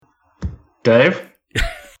Dave?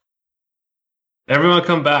 Everyone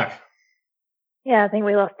come back. Yeah, I think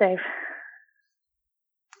we lost Dave.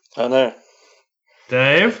 Oh no.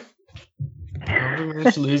 Dave? How did we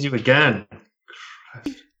manage to lose you again?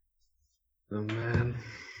 Christ. Oh man.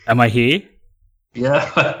 Am I here?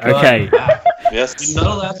 Yeah. Okay. Yes. You're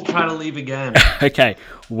not allowed to try to leave again. Okay.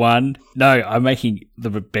 No, I'm making the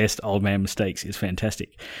best old man mistakes. It's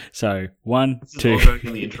fantastic. So 1, This is 2, all going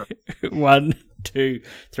in the intro. 1, 2,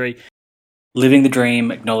 3. Living the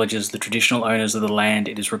Dream acknowledges the traditional owners of the land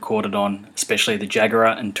it is recorded on, especially the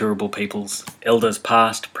Jagera and Turrbal peoples, elders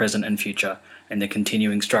past, present and future, and their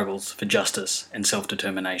continuing struggles for justice and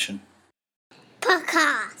self-determination.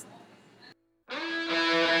 Podcast.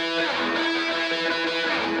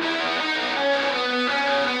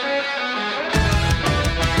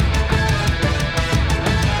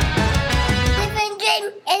 Living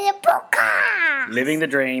Dream is a podcast. Living the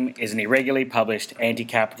Dream is an irregularly published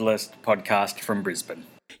anti-capitalist podcast from Brisbane.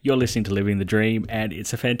 You're listening to Living the Dream, and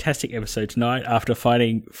it's a fantastic episode tonight after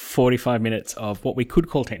fighting 45 minutes of what we could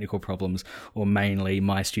call technical problems, or mainly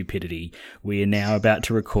my stupidity. We are now about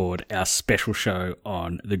to record our special show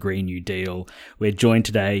on the Green New Deal. We're joined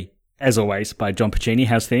today, as always, by John Puccini.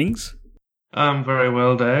 How's things? I'm very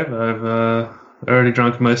well, Dave. I've already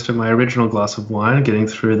drunk most of my original glass of wine getting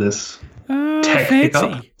through this tech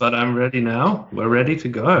hiccup, but I'm ready now. We're ready to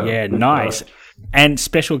go. Yeah, nice. And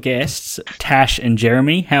special guests, Tash and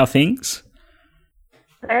Jeremy. How are things?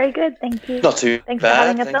 Very good, thank you. Not too Thanks for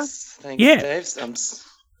bad. having us on. Thanks, Yeah. Dave. I'm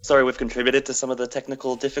sorry we've contributed to some of the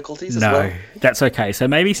technical difficulties as No, well. that's okay. So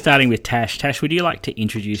maybe starting with Tash. Tash, would you like to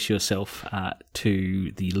introduce yourself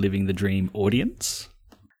to the Living the Dream audience?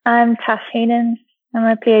 I'm Tash Heenan. I'm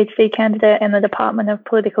a PhD candidate in the Department of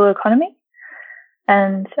Political Economy.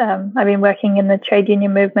 And I've been working in the trade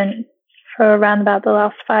union movement for around about the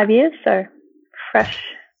last 5 years, so fresh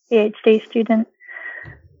PhD student,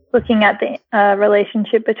 looking at the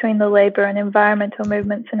relationship between the labour and environmental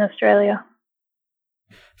movements in Australia.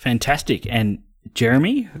 Fantastic. And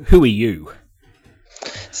Jeremy, who are you?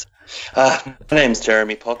 My name's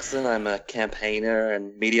Jeremy Poxon. I'm a campaigner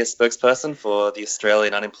and media spokesperson for the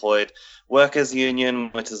Australian Unemployed Workers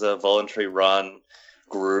Union, which is a voluntary-run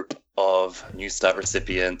group of New Start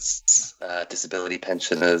recipients, disability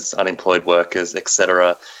pensioners, unemployed workers,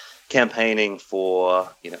 etc., campaigning for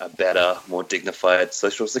a better, more dignified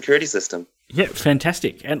social security system. Yeah,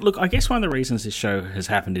 fantastic. And look, I guess one of the reasons this show has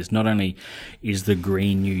happened is not only is the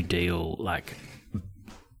Green New Deal like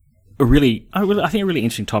I think a really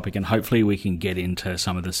interesting topic, and hopefully we can get into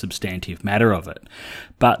some of the substantive matter of it,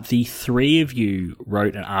 but the three of you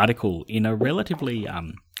wrote an article in a relatively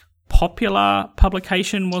popular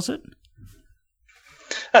publication, was it?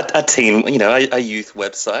 A teen, a youth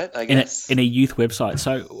website, I guess. In a youth website.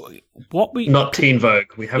 So what we... Not Teen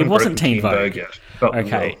Vogue. We haven't It wasn't broken Teen Vogue yet. But we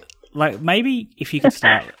Okay. will. Like maybe if you could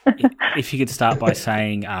start by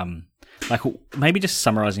saying maybe just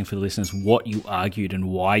summarizing for the listeners what you argued and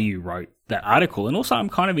why you wrote that article. And also I'm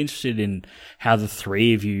kind of interested in how the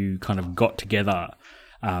three of you kind of got together,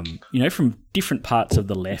 from different parts of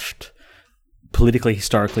the left, politically,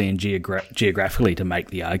 historically, and geographically to make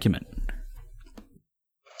the argument.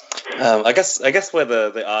 I guess where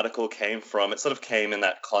the article came from, it sort of came in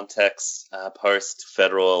that context post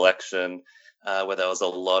federal election, where there was a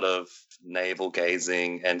lot of navel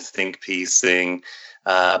gazing and think piecing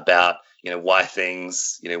about why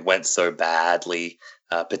things went so badly,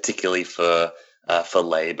 particularly for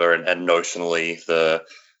Labor and notionally the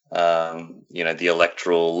the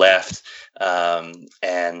electoral left, and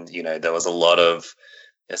there was a lot of,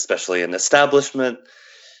 especially in establishment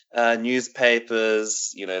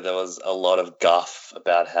newspapers, there was a lot of guff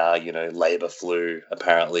about how, Labor flew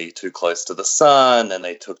apparently too close to the sun, and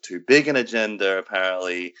they took too big an agenda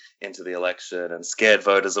apparently into the election and scared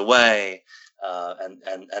voters away.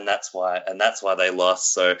 And that's why they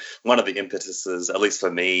lost. So one of the impetuses, at least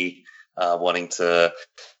for me, wanting to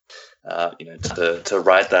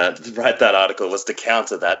write that article was to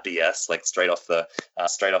counter that BS, like straight off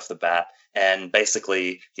the bat. And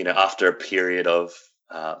basically, after a period of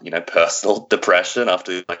personal depression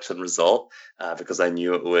after the election result, because I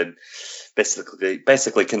knew it would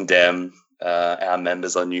basically condemn our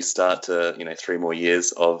members on New Start to 3 more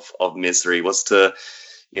years of misery, was to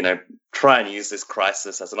try and use this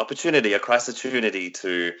crisis as a crisis-opportunity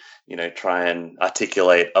to try and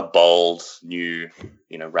articulate a bold new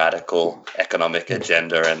radical economic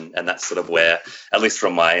agenda, and that's sort of where, at least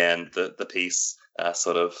from my end, the piece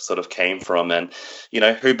sort of came from. And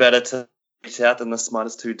who better to reach out than the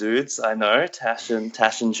smartest two dudes I know, Tash and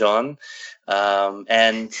John,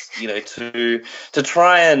 and to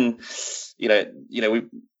try and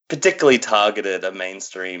we particularly targeted a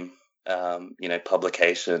mainstream,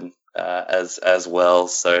 publication as well.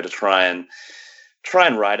 So to try and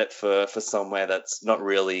write it for somewhere that's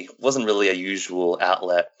wasn't really a usual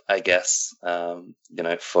outlet, I guess. For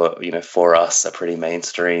us, a pretty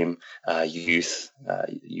mainstream youth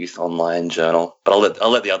online journal. But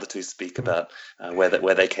I'll let the other two speak about where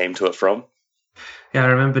they came to it from. Yeah, I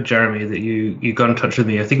remember, Jeremy, that you got in touch with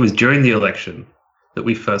me. I think it was during the election that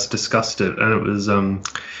we first discussed it, and it was in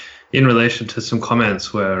relation to some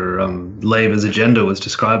comments where Labor's agenda was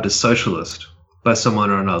described as socialist by someone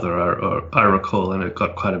or another, I recall, and it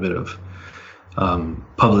got quite a bit of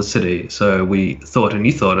publicity. So we thought, and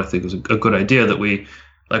you thought, I think it was a good idea that we,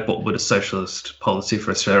 like, what would a socialist policy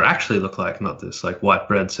for Australia actually look like, not this like white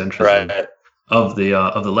bread centrism. Right. Of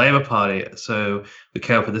the Labor Party. So we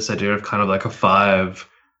came up with this idea of kind of like a 5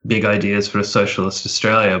 big ideas for a socialist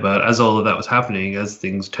Australia. But as all of that was happening, as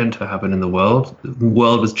things tend to happen in the world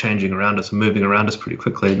was changing around us and moving around us pretty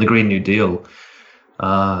quickly. And the Green New Deal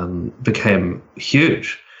became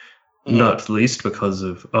huge, not least because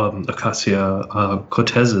of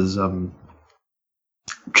Ocasio-Cortez's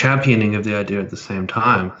championing of the idea at the same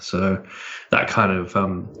time. So that kind of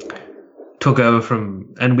took over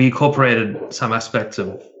and we incorporated some aspects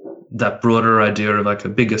of that broader idea of like a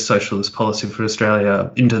bigger socialist policy for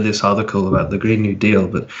Australia into this article about the Green New Deal.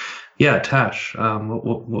 But yeah, Tash,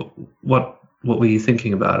 what were you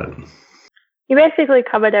thinking about it? You basically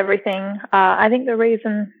covered everything. I think the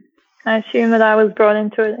reason I assume that I was brought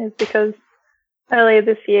into it is because earlier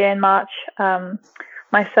this year in March,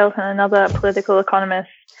 myself and another political economist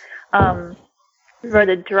wrote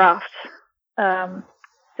a draft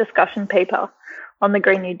discussion paper on the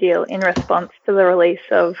Green New Deal in response to the release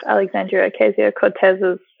of Alexandria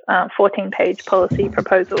Ocasio-Cortez's 14-page policy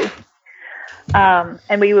proposal.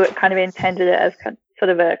 And we were kind of intended it as sort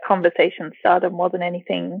of a conversation starter more than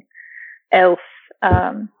anything else.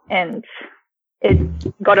 And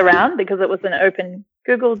it got around because it was an open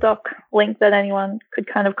Google Doc link that anyone could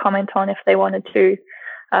kind of comment on if they wanted to.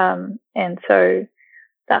 And so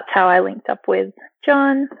that's how I linked up with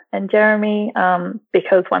John and Jeremy,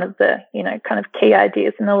 because one of the, kind of key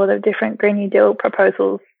ideas in a lot of different Green New Deal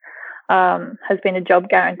proposals has been a job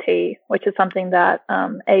guarantee, which is something that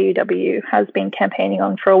AUW has been campaigning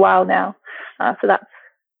on for a while now. So that's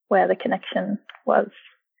where the connection was.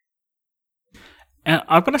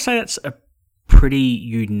 I've got to say that's a pretty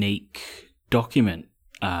unique document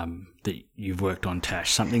that you've worked on,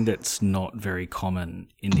 Tash, something that's not very common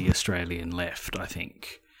in the Australian left, I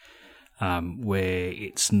think, where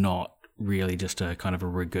it's not really just a kind of a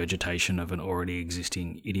regurgitation of an already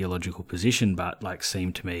existing ideological position, but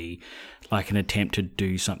seemed to me like an attempt to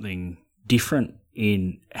do something different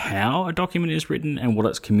in how a document is written and what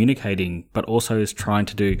it's communicating, but also is trying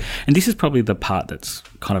to do, and this is probably the part that's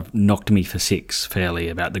kind of knocked me for six fairly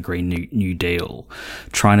about the Green New Deal,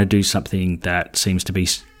 trying to do something that seems to be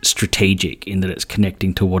strategic in that it's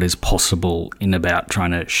connecting to what is possible in about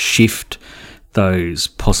trying to shift those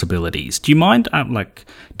possibilities. Do you mind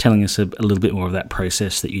telling us a little bit more of that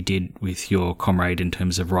process that you did with your comrade in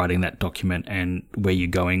terms of writing that document and where you're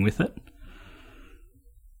going with it?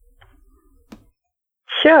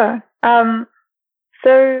 Sure.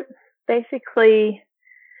 So basically,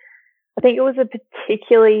 I think it was a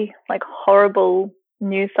particularly horrible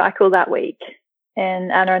news cycle that week, and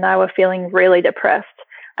Anna and I were feeling really depressed.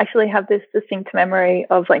 I actually have this distinct memory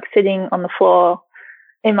of sitting on the floor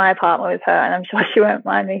in my apartment with her, and I'm sure she won't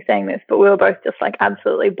mind me saying this, but we were both just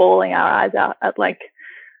absolutely bawling our eyes out at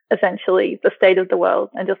essentially the state of the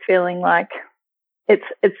world, and just feeling like it's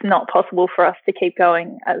not possible for us to keep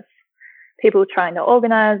going as people trying to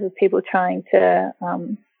organise, as people trying to,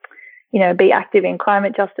 be active in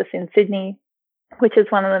climate justice in Sydney, which is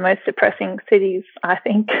one of the most depressing cities, I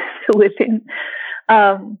think, to live in.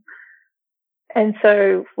 And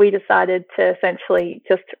so we decided to essentially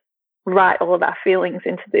just write all of our feelings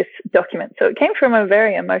into this document. So it came from a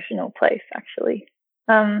very emotional place, actually.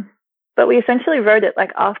 But we essentially wrote it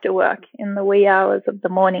after work in the wee hours of the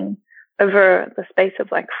morning over the space of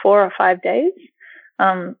 4 or 5 days.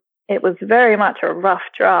 It was very much a rough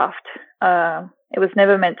draft. It was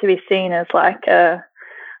never meant to be seen as a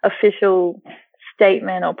official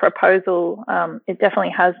statement or proposal. It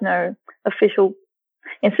definitely has no official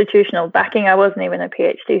institutional backing. I wasn't even a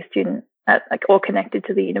PhD student or connected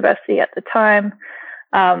to the university at the time.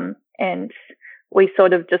 And we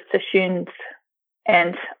sort of just assumed,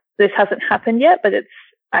 and this hasn't happened yet, but it's,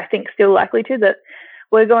 I think, still likely to, that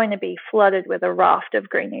we're going to be flooded with a raft of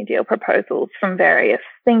Green New Deal proposals from various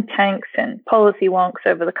think tanks and policy wonks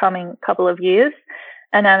over the coming couple of years.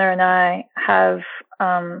 And Anna and I have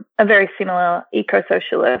a very similar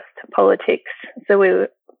eco-socialist politics. So we were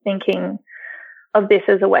thinking of this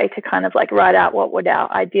as a way to kind of like write out what would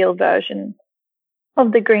our ideal version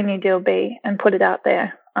of the Green New Deal be and put it out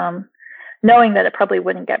there, knowing that it probably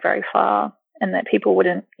wouldn't get very far and that people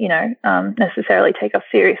wouldn't, necessarily take us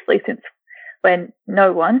seriously since we're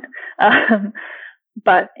no one.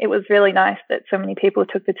 But it was really nice that so many people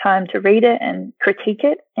took the time to read it and critique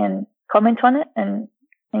it and comment on it and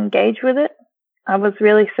engage with it. I was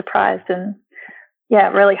really surprised and,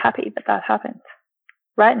 really happy that happened.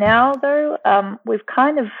 Right now, though,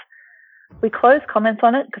 we closed comments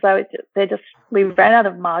on it because we ran out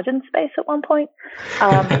of margin space at one point.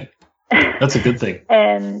 That's a good thing.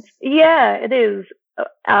 And it is.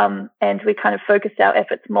 And we kind of focused our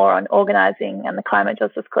efforts more on organising and the Climate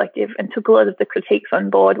Justice Collective and took a lot of the critiques on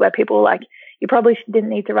board where people were like, you probably didn't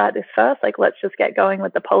need to write this first. Like, let's just get going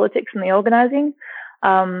with the politics and the organising.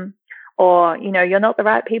 Or, you're not the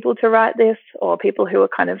right people to write this, or people who are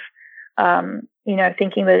kind of,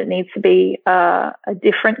 thinking that it needs to be a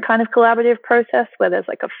different kind of collaborative process where there's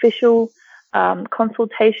like official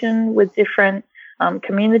consultation with different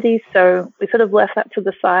communities. So we sort of left that to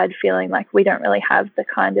the side, feeling like we don't really have the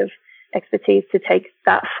kind of expertise to take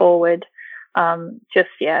that forward just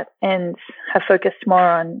yet, and have focused more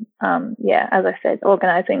on, as I said,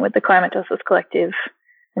 organising with the Climate Justice Collective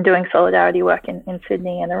and doing solidarity work in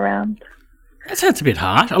Sydney and around. That sounds a bit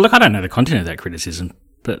harsh. Look, I don't know the content of that criticism,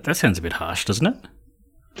 but that sounds a bit harsh, doesn't it?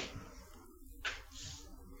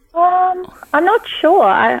 I'm not sure.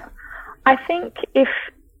 I think if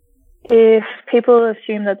people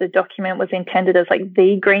assume that the document was intended as like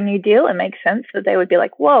the Green New Deal, it makes sense that they would be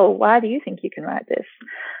like, whoa, why do you think you can write this?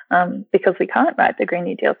 Because we can't write the Green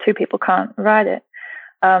New Deal. Two people can't write it.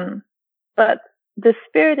 But the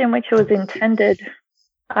spirit in which it was intended,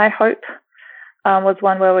 I hope, was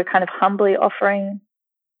one where we're kind of humbly offering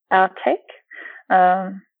our take.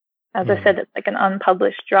 As I said, it's like an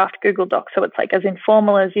unpublished draft Google Doc, so it's like as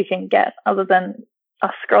informal as you can get, other than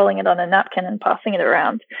us scrolling it on a napkin and passing it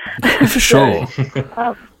around. For sure.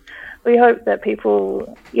 So, we hope that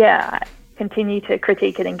people, continue to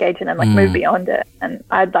critique it, engage in it, and move beyond it. And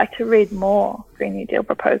I'd like to read more Green New Deal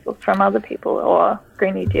proposals from other people, or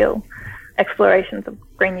Green New Deal explorations of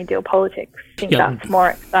Green New Deal politics. I think that's more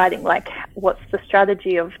exciting. Like, what's the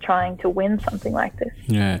strategy of trying to win something like this?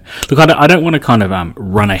 Yeah. Look, I don't want to kind of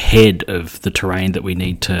run ahead of the terrain that we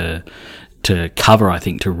need to cover, I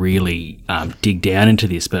think, to really dig down into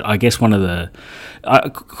this. But I guess one of the,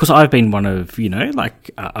 because I've been one of,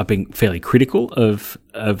 I've been fairly critical of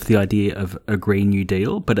the idea of a Green New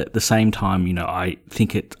Deal, but at the same time, I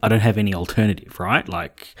think I don't have any alternative, right?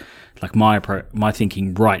 Like my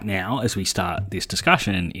thinking right now as we start this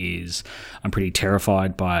discussion is I'm pretty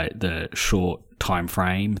terrified by the short time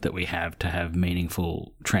frame that we have to have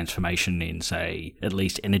meaningful transformation in, say, at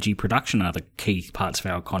least energy production and other key parts of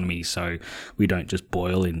our economy, so we don't just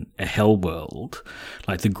boil in a hell world.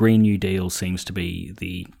 Like, the Green New Deal seems to be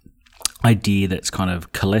the idea that's kind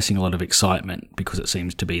of coalescing a lot of excitement because it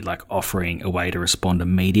seems to be like offering a way to respond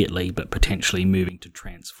immediately, but potentially moving to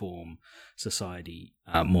transform society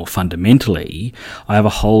more fundamentally. I have a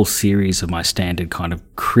whole series of my standard kind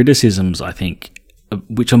of criticisms, I think,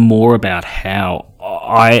 which are more about how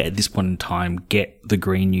I, at this point in time, get the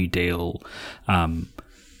Green New Deal,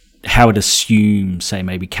 how it assumes, say,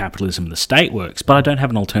 maybe capitalism and the state works, but I don't have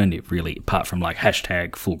an alternative, really, apart from like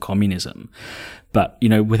hashtag full communism. But,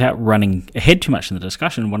 without running ahead too much in the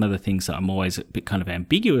discussion, one of the things that I'm always a bit kind of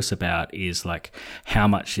ambiguous about is like how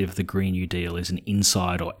much of the Green New Deal is an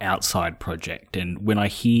inside or outside project. And when I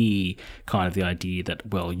hear kind of the idea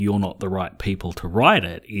that, well, you're not the right people to write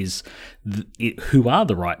it, who are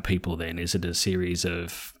the right people then? Is it a series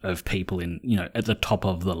of people in, at the top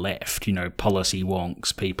of the left, policy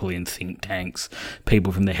wonks, people in think tanks,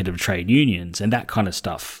 people from the head of trade unions, and that kind of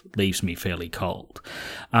stuff leaves me fairly cold.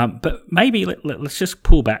 But maybe let's just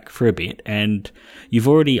pull back for a bit. And you've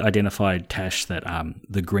already identified, Tash, that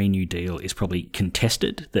the Green New Deal is probably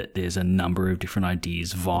contested, that there's a number of different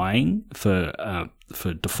ideas vying for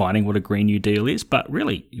defining what a Green New Deal is. But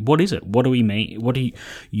really, what is it? What do we mean? What do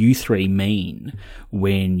you three mean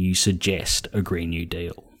when you suggest a Green New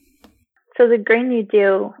Deal? So the Green New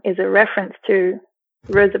Deal is a reference to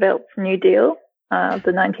Roosevelt's New Deal of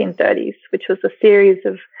the 1930s, which was a series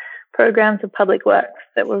of programs of public works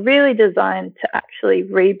that were really designed to actually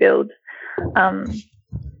rebuild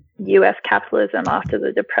US capitalism after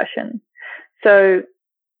the Depression. So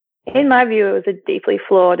in my view, it was a deeply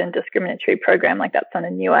flawed and discriminatory program. Like, that's not a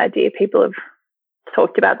new idea. People have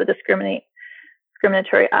talked about the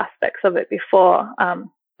discriminatory aspects of it before,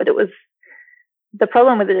 but it was the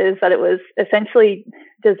problem with it is that it was essentially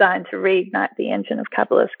designed to reignite the engine of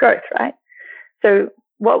capitalist growth, right? So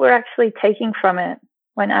what we're actually taking from it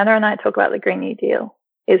when Anna and I talk about the Green New Deal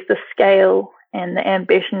is the scale and the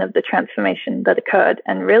ambition of the transformation that occurred,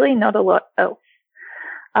 and really not a lot else.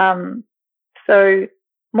 So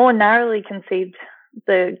more narrowly conceived,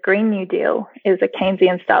 the Green New Deal is a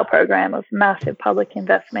Keynesian style program of massive public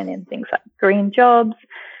investment in things like green jobs,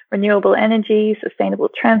 renewable energy, sustainable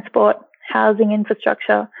transport, housing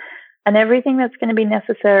infrastructure, and everything that's going to be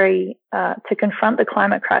necessary to confront the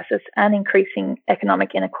climate crisis and increasing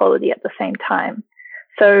economic inequality at the same time.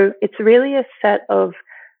 So it's really a set of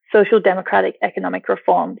social democratic economic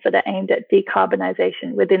reforms that are aimed at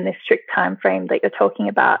decarbonisation within this strict time frame that you're talking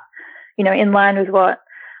about, you know, in line with what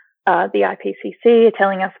the IPCC are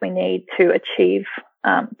telling us we need to achieve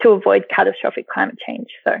to avoid catastrophic climate change.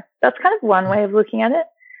 So that's kind of one way of looking at it.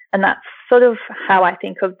 And that's sort of how I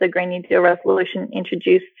think of the Green New Deal resolution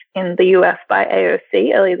introduced in the US by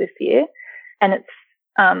AOC earlier this year. And it's,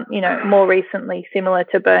 you know, more recently similar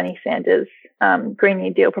to Bernie Sanders' Green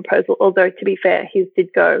New Deal proposal, although to be fair, his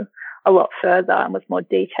did go a lot further and was more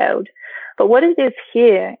detailed. But what it is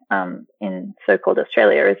here in so-called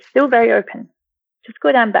Australia is still very open, just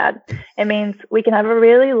good and bad. It means we can have a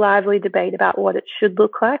really lively debate about what it should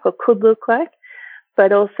look like or could look like,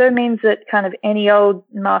 but also means that kind of any old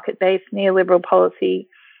market-based neoliberal policy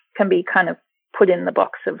can be kind of put in the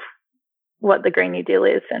box of what the Green New Deal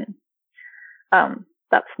is, and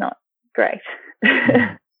that's not great.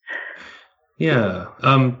 Yeah.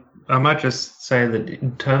 I might just say that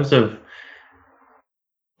in terms of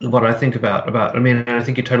what I think about, I mean, I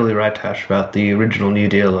think you're totally right, Tash, about the original New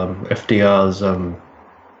Deal, FDR's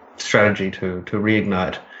strategy to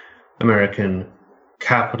reignite American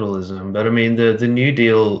capitalism. But I mean, the New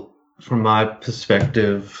Deal, from my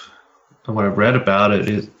perspective, and what I've read about it,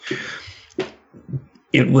 is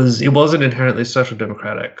it was an inherently social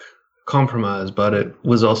democratic compromise, but it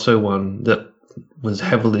was also one that was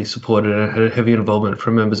heavily supported and had a heavy involvement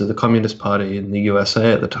from members of the Communist Party in the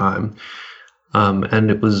USA at the time. And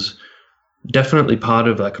it was definitely part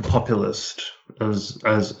of like a populist, as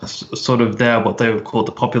sort of what they would call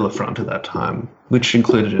the Popular Front at that time, which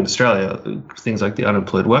included in Australia things like the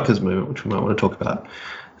unemployed workers movement, which we might want to talk about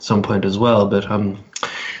at some point as well. But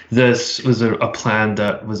this was a plan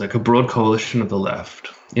that was like a broad coalition of the left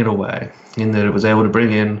in a way, in that it was able to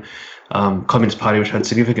bring in Communist Party, which had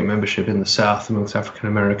significant membership in the South amongst African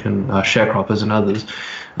American sharecroppers and others.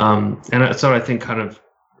 And so I think kind of,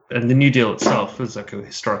 and the New Deal itself was like a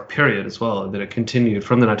historic period as well, that it continued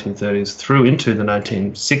from the 1930s through into the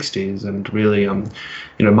 1960s, and really, you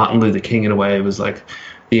know, Martin Luther King in a way was like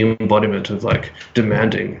the embodiment of like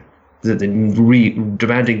demanding that the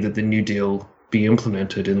New Deal be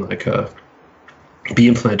implemented in the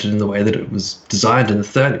way that it was designed in the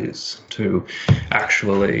 30s, to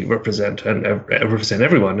actually represent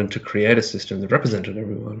everyone and to create a system that represented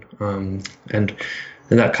everyone. And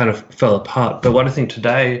that kind of fell apart. But what I think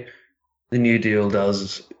today the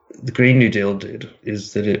Green New Deal did,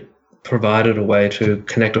 is that it provided a way to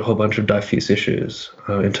connect a whole bunch of diffuse issues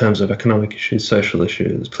in terms of economic issues, social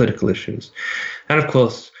issues, political issues, and of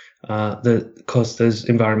course, there's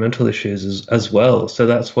environmental issues as well. So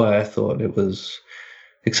that's why I thought it was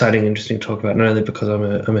exciting and interesting to talk about, not only because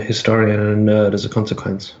I'm a historian and a nerd as a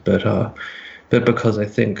consequence, but because I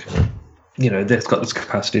think, you know, it's got this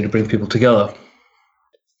capacity to bring people together.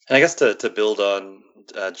 And I guess to build on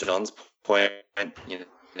John's point, you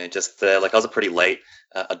know, just there, like I was a pretty late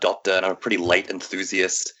adopter and I'm a pretty late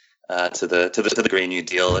enthusiast to the Green New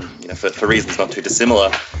Deal, and you know, for reasons not too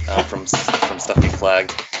dissimilar from stuff you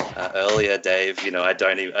flagged earlier, Dave. You know, I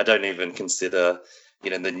don't even consider,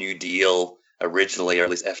 you know, the New Deal originally, or at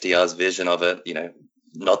least FDR's vision of it, you know,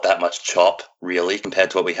 not that much chop really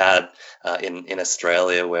compared to what we had in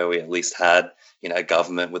Australia, where we at least had, you know, a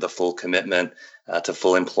government with a full commitment to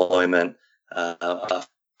full employment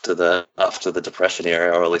after the Depression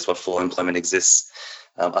era, or at least what full employment exists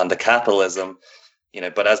under capitalism. You know,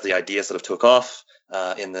 but as the idea sort of took off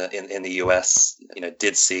in the US, you know,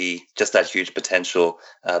 did see just that huge potential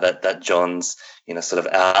that John's, you know, sort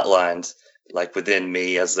of outlined. Like within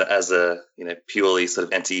me as a you know, purely sort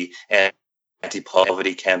of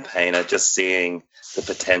anti-poverty campaigner, just seeing the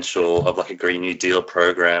potential of like a Green New Deal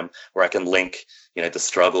program where I can link, you know, the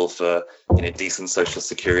struggle for, you know, decent social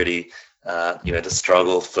security, you know, the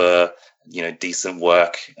struggle for, you know, decent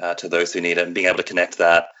work to those who need it, and being able to connect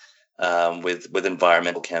that with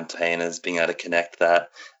environmental campaigners, being able to connect that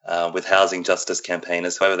with housing justice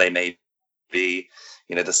campaigners, whoever they may be.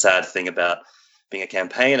 You know, the sad thing about being a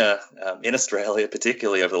campaigner in Australia,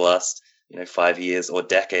 particularly over the last, 5 years or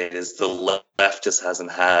decade is the left just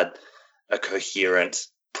hasn't had a coherent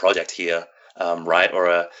project here, right?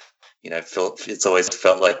 Or it's always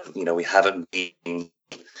felt like we haven't been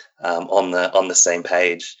on the same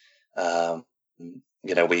page.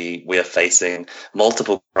 We are facing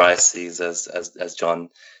multiple crises, as John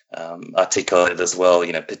articulated as well.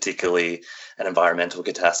 Particularly an environmental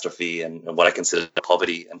catastrophe and what I consider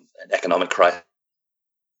poverty and economic crisis.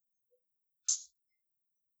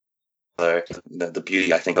 So the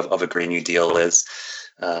beauty, I think, of a Green New Deal is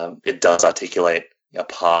it does articulate a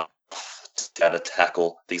path to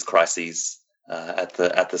tackle these crises at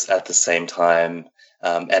the same time.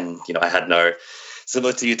 I had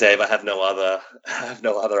similar to you, Dave, I have no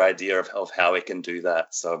other idea of how it can do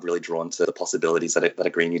that. So I'm really drawn to the possibilities that a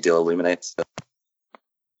Green New Deal illuminates.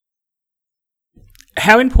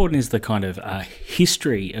 How important is the kind of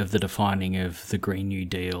history of the defining of the Green New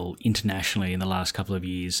Deal internationally in the last couple of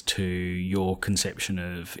years to your conception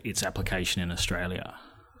of its application in Australia?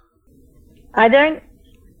 I don't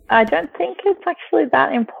think it's actually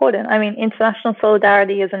that important. I mean, international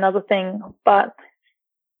solidarity is another thing, but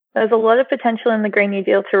there's a lot of potential in the Green New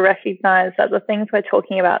Deal to recognise that the things we're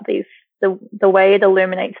talking about, the way it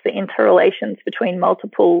illuminates the interrelations between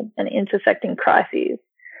multiple and intersecting crises,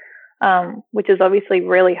 which is obviously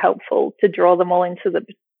really helpful to draw them all into the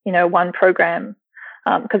one program,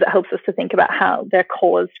 because it helps us to think about how they're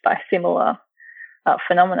caused by similar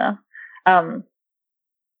phenomena.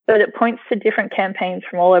 But it points to different campaigns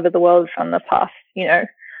from all over the world from the past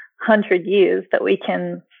 100 years that we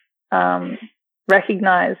can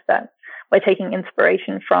recognize that we're taking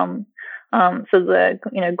inspiration from. So the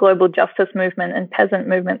global justice movement and peasant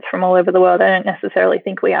movements from all over the world. I don't necessarily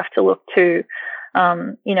think we have to look to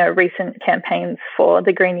recent campaigns for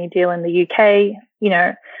the Green New Deal in the UK.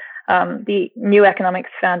 The New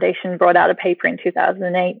Economics Foundation brought out a paper in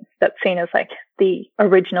 2008 that's seen as like the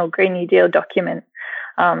original Green New Deal document.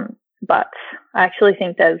 But I actually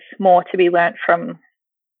think there's more to be learnt from,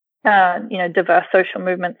 diverse social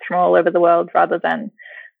movements from all over the world rather than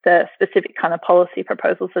the specific kind of policy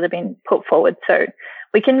proposals that have been put forward. So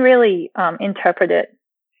we can really interpret it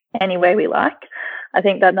any way we like. I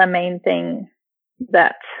think that the main thing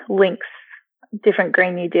that links different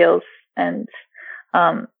Green New Deals and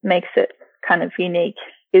makes it kind of unique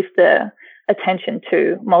is the attention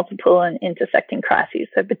to multiple and intersecting crises,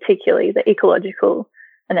 so particularly the ecological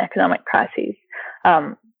and economic crises.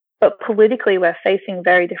 But politically, we're facing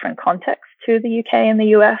very different contexts to the UK and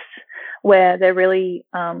the US, where they're really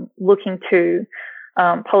looking to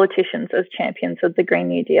politicians as champions of the Green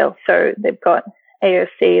New Deal. So they've got AOC,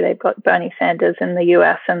 they've got Bernie Sanders in the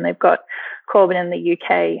US, and they've got Corbyn in the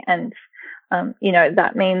UK. And,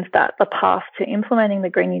 that means that the path to implementing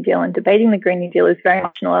the Green New Deal and debating the Green New Deal is very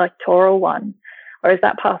much an electoral one, whereas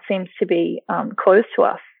that path seems to be closed to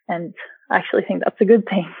us. And I actually think that's a good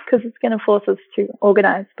thing because it's going to force us to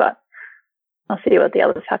organise, but I'll see what the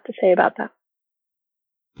others have to say about that.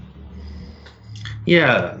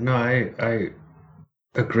 Yeah, no, I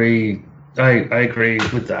agree. I agree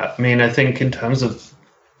with that. I mean, I think in terms of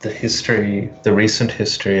the recent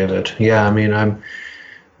history of it,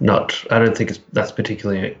 I don't think that's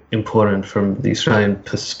particularly important from the Australian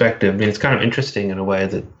perspective. I mean, it's kind of interesting in a way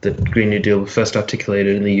that the Green New Deal was first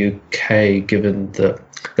articulated in the UK, given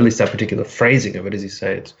at least that particular phrasing of it, as you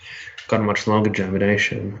say, it's got a much longer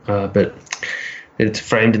germination, but it's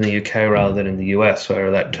framed in the UK rather than in the US,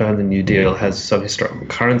 where that term, the New Deal, has some historical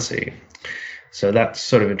currency. So that's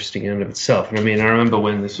sort of interesting in and of itself. And I mean, I remember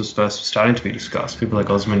when this was first starting to be discussed, people like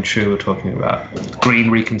Osman Chu were talking about green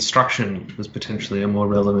reconstruction was potentially a more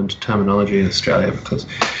relevant terminology in Australia, because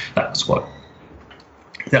Australia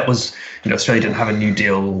didn't have a New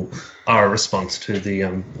Deal.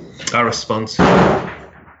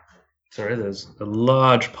 Sorry, there's a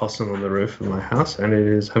large possum on the roof of my house, and it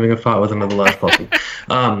is having a fight with another large possum.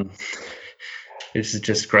 This is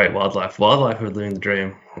just great wildlife. Wildlife of living the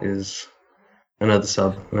dream is another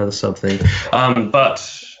sub thing.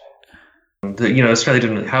 Australia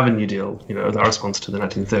didn't really have a New Deal. Our response to the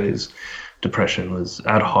 1930s depression was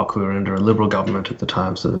ad hoc. We were under a Liberal government at the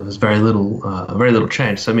time, so there was very little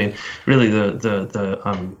change. So I mean, really,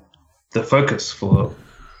 the focus of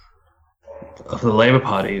the Labor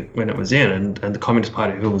Party when it was in, and the Communist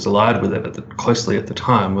Party, who was allied with it closely at the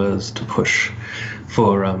time, was to push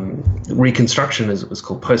for reconstruction, as it was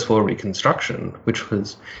called, post-war reconstruction, which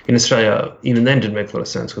was in Australia, even then didn't make a lot of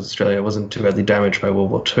sense because Australia wasn't too badly damaged by World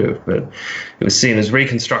War II, but it was seen as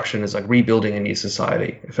reconstruction as like rebuilding a new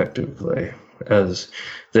society, effectively, as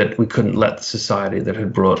that we couldn't let the society that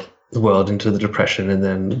had brought the world into the Depression and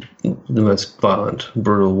then the most violent,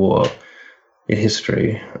 brutal war in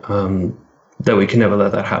history, that we can never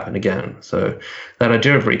let that happen again. So that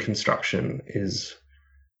idea of reconstruction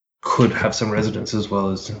could have some resonance as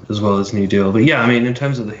well as New Deal. But yeah, I mean, in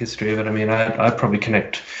terms of the history of it, I mean, I probably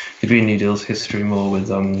connect the Green New Deal's history more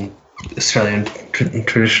with Australian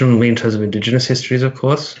traditionally in terms of Indigenous histories, of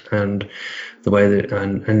course, and the way that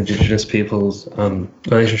and Indigenous peoples'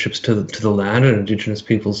 relationships to the land, and Indigenous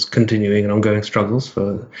peoples' continuing and ongoing struggles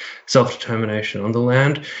for self-determination on the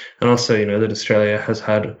land, and also, you know, that Australia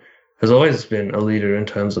has always been a leader in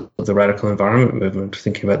terms of the radical environment movement.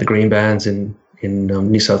 Thinking about the green bans in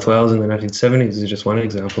New South Wales in the 1970s is just one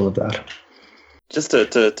example of that. Just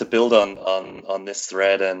to build on this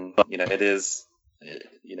thread, and it is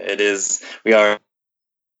we are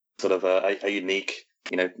sort of a unique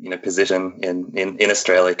position in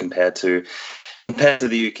Australia compared to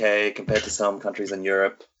the UK, compared to some countries in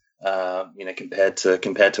Europe, compared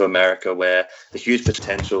to America, where the huge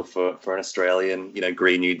potential for an Australian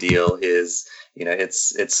Green New Deal is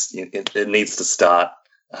it needs to start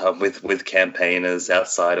with campaigners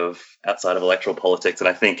outside of electoral politics. And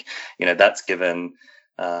I think that's given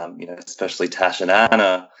especially Tash and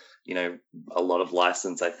Anna a lot of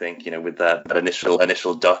license, I think, with that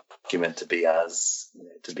initial document to be as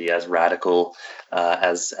radical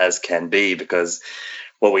as can be, because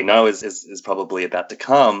what we know is probably about to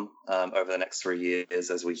come over the next 3 years,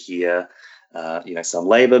 as we hear some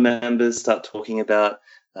Labor members start talking about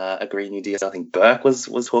a Green New Deal. I think Burke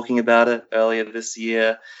was talking about it earlier this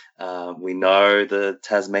year. We know the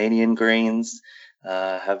Tasmanian Greens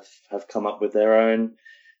have come up with their own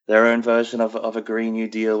version of a Green New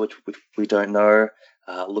Deal, which we don't know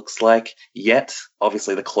looks like yet.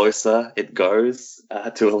 Obviously, the closer it goes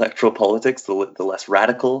to electoral politics, the less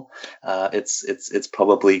radical it's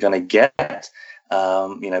probably going to get.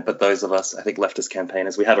 But those of us, I think, leftist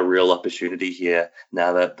campaigners, we have a real opportunity here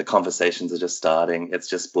now that the conversations are just starting. It's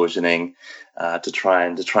just burgeoning to try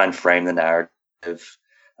and frame the narrative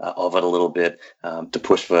of it a little bit, to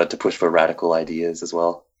push for radical ideas as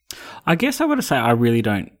well. I guess I would say I really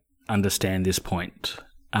don't understand this point,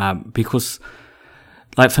 because,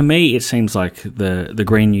 like, for me, it seems like the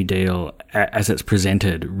Green New Deal, as it's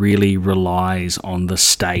presented, really relies on the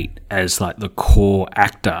state as like the core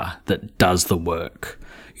actor that does the work,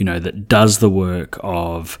 that does the work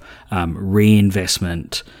of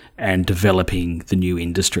reinvestment and developing the new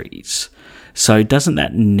industries. So doesn't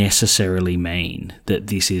that necessarily mean that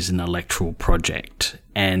this is an electoral project?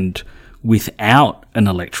 And without an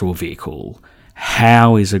electoral vehicle,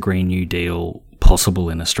 how is a Green New Deal possible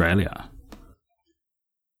in Australia?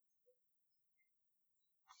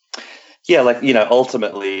 Yeah,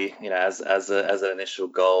 ultimately, as an initial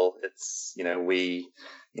goal, it's we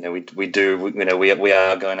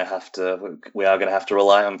are going to have to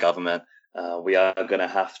rely on government. We are going to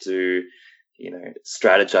have to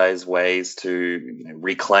strategize ways to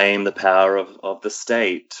reclaim the power of the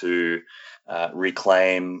state, to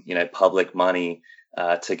reclaim public money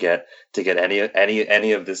to get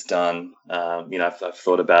any of this done. I've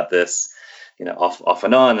thought about this off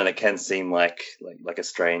and on, and it can seem like a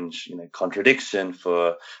strange contradiction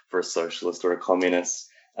for a socialist or a communist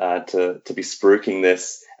to be spruiking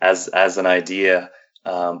this as an idea,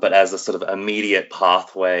 but as a sort of immediate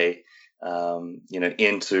pathway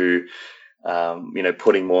into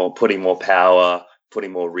putting more power,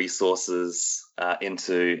 putting more resources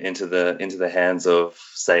into the hands of,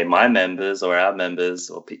 say, my members or our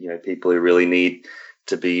members, or people who really need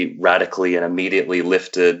to be radically and immediately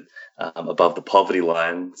lifted above the poverty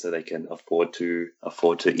line, so they can afford to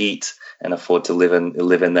eat and afford to live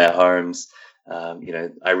in their homes.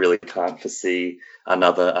 I really can't foresee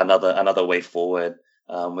another way forward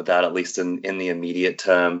without, at least in the immediate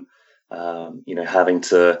term, having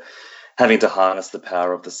to harness the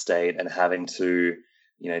power of the state and having to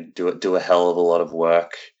do a hell of a lot of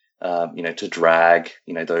work to drag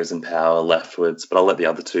those in power leftwards. But I'll let the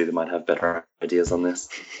other two that might have better ideas on this.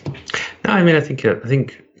 No, I mean, I think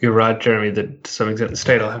you're right, Jeremy, that to some extent the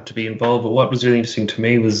state will have to be involved. But what was really interesting to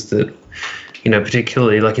me was that,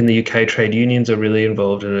 particularly like in the UK, trade unions are really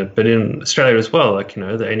involved in it, but in Australia as well, the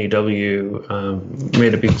NEW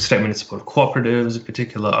made a big statement in support of cooperatives, in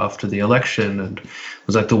particular after the election, and it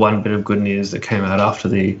was like the one bit of good news that came out after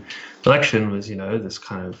the election was, this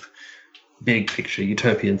kind of big picture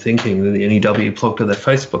utopian thinking that the NEW plugged to their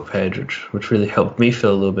Facebook page, which really helped me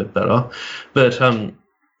feel a little bit better. But so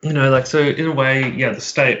in a way, yeah, the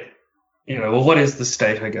state, what is the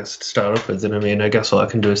state, I guess, to start off with? And I mean, I guess all I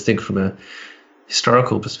can do is think from a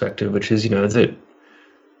historical perspective, which is, that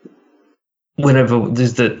whenever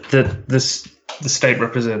there's the state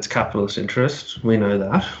represents capitalist interest, we know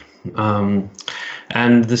that.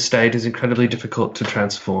 And the state is incredibly difficult to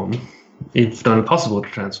transform, if not impossible to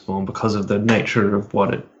transform, because of the nature of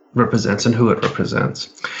what it represents and who it represents.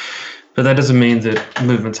 But that doesn't mean that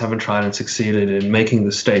movements haven't tried and succeeded in making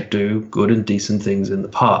the state do good and decent things in the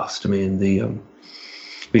past. I mean,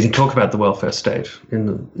 we can talk about the welfare state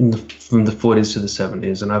from the 40s to the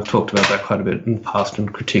 70s, and I've talked about that quite a bit in the past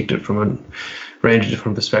and critiqued it from a range of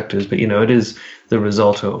different perspectives. But it is the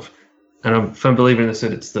result of, and I'm a firm believer in this,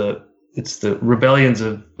 that it's the rebellions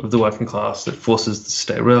of the working class that forces the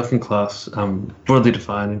state. Working class, broadly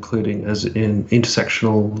defined, including as in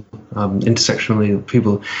intersectionally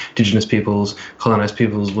people, indigenous peoples, colonized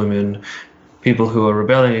peoples, women, people who are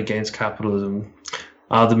rebelling against capitalism,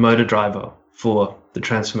 are the motor driver for the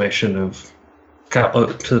transformation of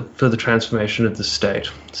the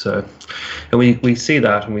state. So, and we see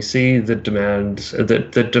that, and we see the demands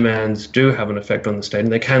that demands do have an effect on the state,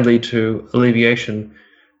 and they can lead to alleviation.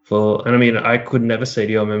 And I mean, I could never say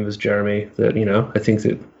to your members, Jeremy, that I think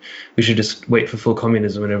that we should just wait for full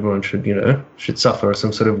communism and everyone should suffer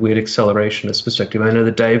some sort of weird accelerationist perspective. I know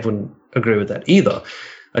that Dave wouldn't agree with that either.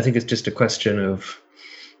 I think it's just a question of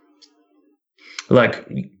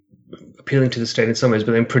appealing to the state in some ways,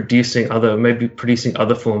 but then producing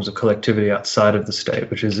other forms of collectivity outside of the state,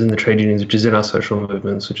 which is in the trade unions, which is in our social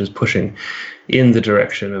movements, which is pushing in the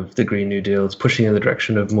direction of the Green New Deal. It's pushing in the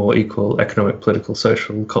direction of more equal economic, political,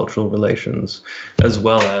 social, cultural relations, as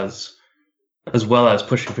well as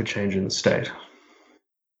pushing for change in the state.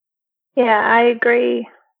 Yeah, I agree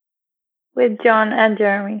with John and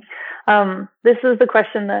Jeremy. This is the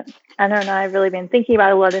question that Anna and I have really been thinking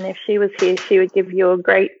about a lot, and if she was here, she would give you a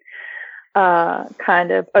great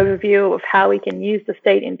kind of overview of how we can use the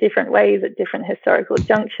state in different ways at different historical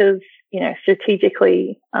junctures,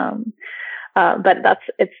 strategically. But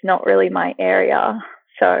it's not really my area,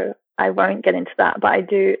 so I won't get into that. But I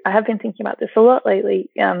have been thinking about this a lot lately,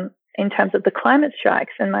 in terms of the climate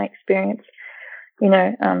strikes and my experience,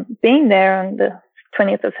 being there on the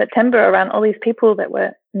 20th of September around all these people that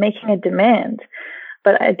were making a demand.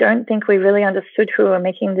 But I don't think we really understood who were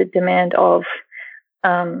making the demand of,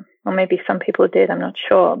 or maybe some people did, I'm not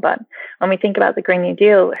sure. But when we think about the Green New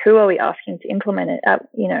Deal, who are we asking to implement it?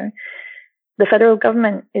 The federal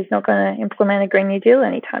government is not going to implement a Green New Deal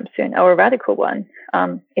anytime soon, or a radical one.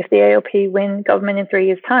 If the ALP win government in 3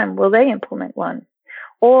 years' time, will they implement one?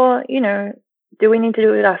 Or, do we need to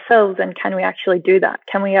do it ourselves, and can we actually do that?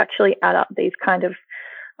 Can we actually add up these kind of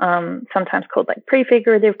sometimes called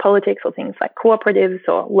prefigurative politics, or things like cooperatives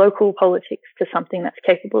or local politics, to something that's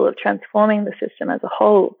capable of transforming the system as a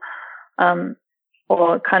whole,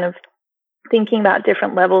 or kind of thinking about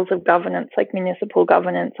different levels of governance, like municipal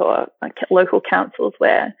governance or local councils,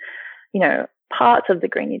 where parts of the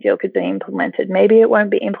Green New Deal could be implemented. Maybe it won't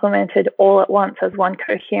be implemented all at once as one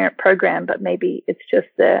coherent program, but maybe it's just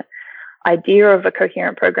the idea of a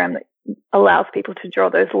coherent program that allows people to draw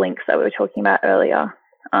those links that we were talking about earlier.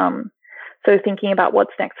 So thinking about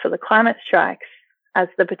what's next for the climate strikes as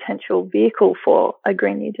the potential vehicle for a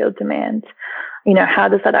Green New Deal demand, how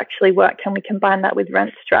does that actually work? Can we combine that with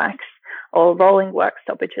rent strikes or rolling work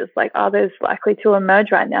stoppages? Are those likely to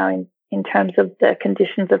emerge right now in terms of the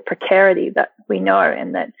conditions of precarity that we know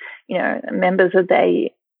and that, members of the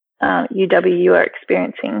UWU are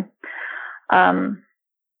experiencing? I'm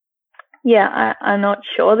not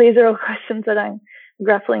sure. These are all questions that I'm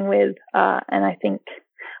grappling with. And I think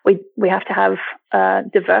we have to have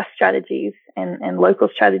diverse strategies and local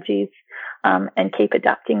strategies, and keep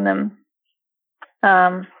adapting them.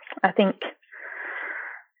 I think,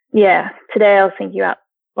 today I was thinking about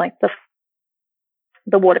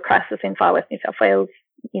the water crisis in far west New South Wales.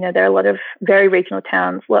 There are a lot of very regional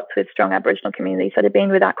towns, lots with strong Aboriginal communities that have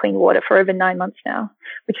been without clean water for over 9 months now,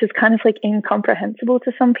 which is kind of incomprehensible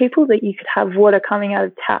to some people, that you could have water coming out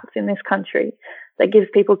of taps in this country that gives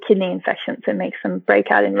people kidney infections and makes them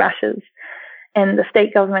break out in rashes. And the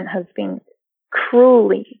state government has been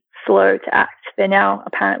cruelly slow to act. They're now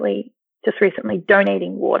apparently just recently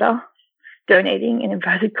donating in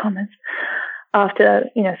inverted commas, after,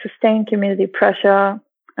 sustained community pressure.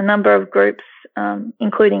 A number of groups,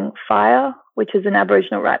 including FIRE, which is an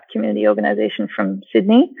Aboriginal rights community organisation from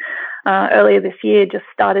Sydney, earlier this year just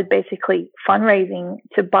started basically fundraising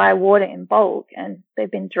to buy water in bulk, and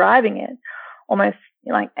they've been driving it almost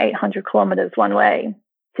 800 kilometres one way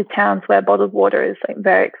to towns where bottled water is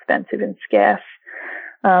very expensive and scarce.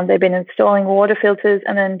 They've been installing water filters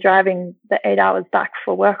and then driving the 8 hours back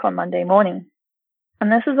for work on Monday morning. And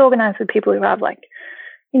this is organised with people who have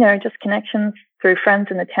just connections through friends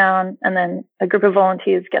in the town, and then a group of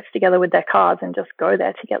volunteers gets together with their cars and just go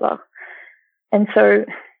there together. And so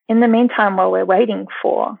in the meantime, while we're waiting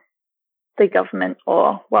for the government,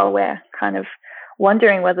 or while we're kind of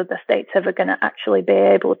wondering whether the state's ever going to actually be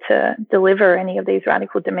able to deliver any of these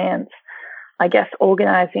radical demands, I guess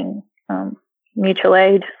organising mutual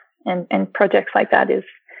aid and projects like that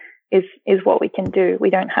is what we can do. We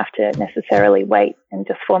don't have to necessarily wait and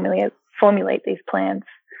just formulate these plans.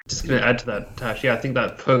 Just going to add to that, Tash, I think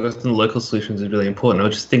that focus on local solutions is really important. I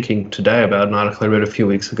was just thinking today about an article I read a few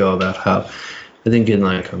weeks ago about how I think in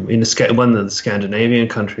one of the Scandinavian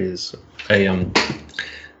countries,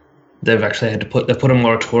 they've actually had to put a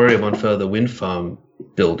moratorium on further wind farm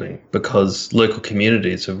building because local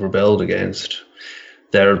communities have rebelled against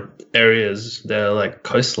their areas, their like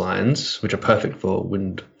coastlines, which are perfect for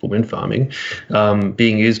wind farming,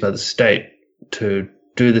 being used by the state to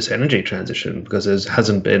do this energy transition because there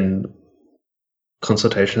hasn't been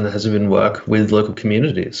consultation, there hasn't been work with local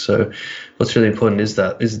communities. So what's really important is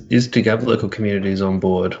to have local communities on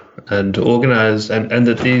board and to organize and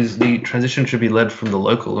that the transition should be led from the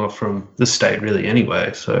local, not from the state really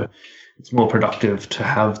anyway. So it's more productive to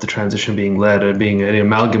have the transition being led and being an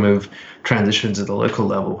amalgam of transitions at the local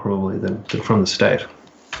level probably than from the state.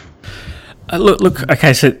 Look,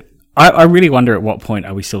 okay, so I really wonder at what point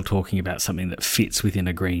are we still talking about something that fits within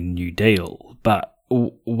a Green New Deal. But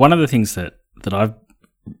one of the things that I've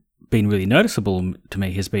been really noticeable to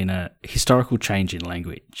me has been a historical change in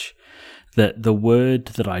language. That the word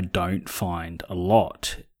that I don't find a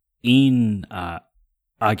lot in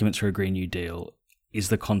arguments for a Green New Deal is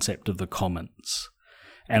the concept of the commons.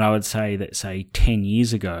 And I would say that, 10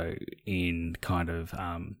 years ago, in kind of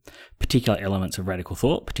particular elements of radical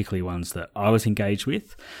thought, particularly ones that I was engaged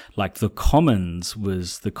with, like the commons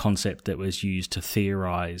was the concept that was used to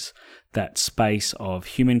theorise that space of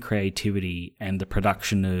human creativity and the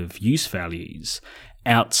production of use values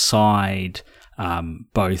outside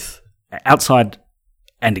both outside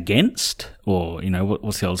and against, or,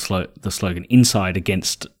 what's the old slogan? Inside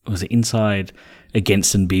against, was it inside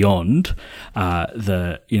against and beyond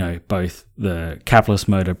both the capitalist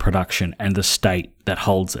mode of production and the state that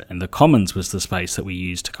holds it. And the commons was the space that we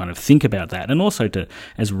used to kind of think about that and also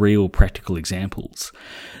as real practical examples.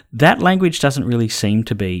 That language doesn't really seem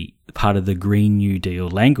to be part of the Green New Deal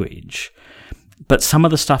language, but some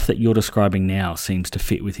of the stuff that you're describing now seems to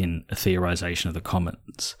fit within a theorisation of the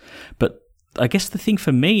commons. But I guess the thing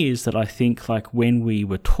for me is that I think like when we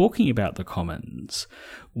were talking about the commons,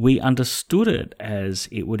 we understood it as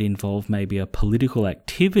it would involve maybe a political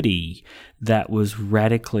activity that was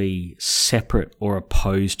radically separate or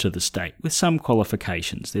opposed to the state, with some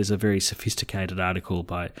qualifications. There's a very sophisticated article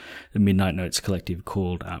by the Midnight Notes Collective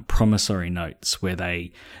called Promissory Notes, where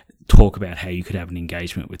they talk about how you could have an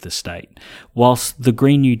engagement with the state. Whilst the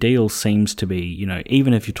Green New Deal seems to be,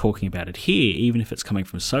 even if you're talking about it here, even if it's coming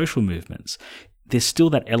from social movements, there's still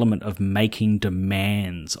that element of making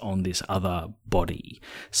demands on this other body.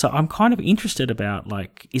 So I'm kind of interested about,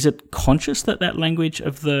 is it conscious that language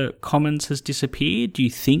of the commons has disappeared? Do you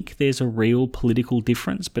think there's a real political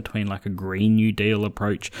difference between like a Green New Deal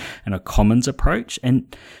approach and a commons approach?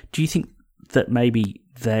 And do you think that maybe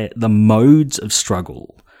the modes of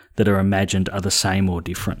struggle that are imagined are the same or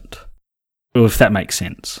different? Or if that makes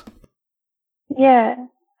sense. Yeah,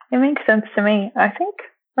 it makes sense to me. I think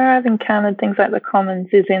where I've encountered things like the commons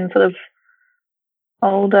is in sort of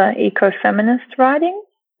older eco-feminist writing,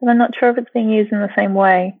 but I'm not sure if it's being used in the same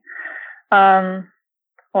way. Or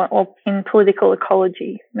in political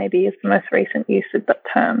ecology, maybe is the most recent use of that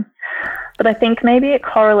term. But I think maybe it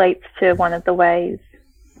correlates to one of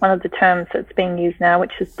the terms that's being used now,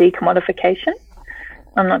 which is decommodification.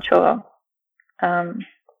 I'm not sure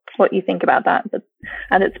what you think about that, but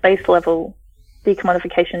at its base level,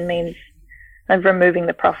 decommodification means removing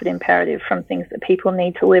the profit imperative from things that people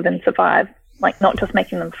need to live and survive, like not just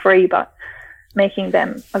making them free, but making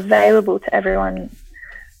them available to everyone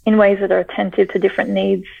in ways that are attentive to different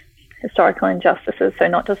needs, historical injustices, so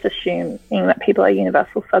not just assuming that people are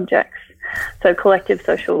universal subjects. So collective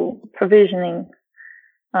social provisioning,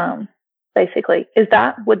 basically.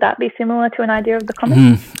 Would that be similar to an idea of the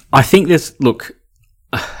commons? I think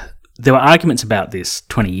there were arguments about this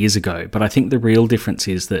 20 years ago, but I think the real difference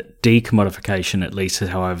is that decommodification, at least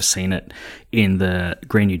how I've seen it in the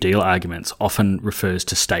Green New Deal arguments, often refers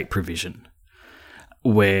to state provision,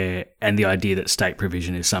 and the idea that state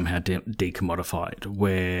provision is somehow decommodified,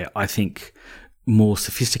 where I think more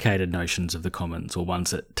sophisticated notions of the commons, or ones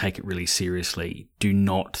that take it really seriously, do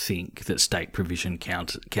not think that state provision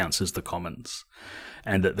counts as the commons,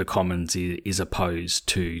 and that the commons is opposed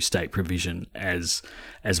to state provision as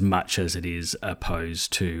much as it is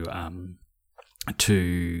opposed to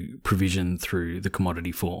to provision through the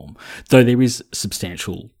commodity form, though there is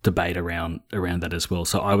substantial debate around that as well.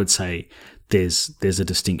 So I would say there's a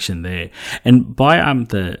distinction there. And by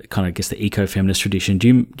the kind of, I guess, the eco-feminist tradition,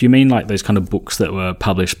 do you mean like those kind of books that were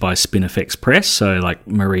published by Spinifex Press, so like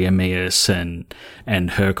Maria Meas and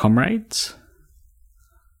her comrades?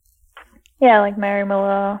 Yeah, like Mary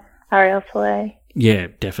Miller, Ariel Soleil. Yeah,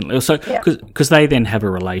 definitely. Also, because they then have a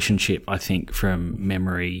relationship, I think, from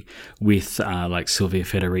memory with like Silvia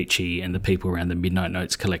Federici and the people around the Midnight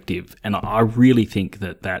Notes Collective. And I really think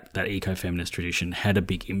that eco-feminist tradition had a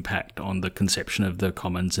big impact on the conception of the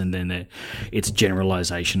commons and then its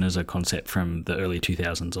generalisation as a concept from the early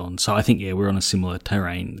 2000s on. So I think, we're on a similar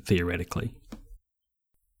terrain theoretically.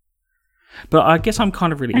 But I guess I'm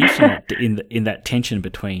kind of really interested in that tension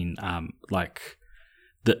between like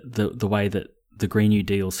the way that the Green New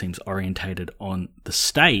Deal seems orientated on the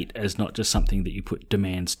state as not just something that you put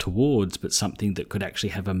demands towards, but something that could actually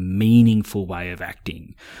have a meaningful way of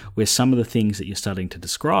acting, where some of the things that you're starting to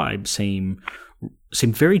describe seem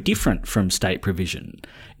very different from state provision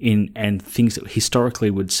and things that historically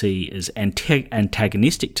would see as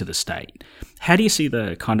antagonistic to the state. How do you see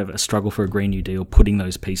the kind of a struggle for a Green New Deal putting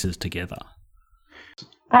those pieces together?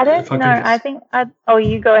 I don't know.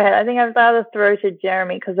 You go ahead. I think I'd rather throw to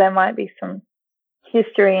Jeremy because there might be some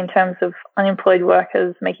history in terms of unemployed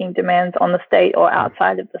workers making demands on the state or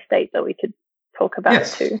outside of the state that we could talk about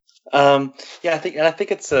too. I think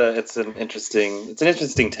it's an interesting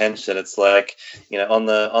tension. It's like, on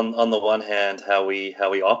the one hand, how we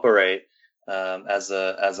operate as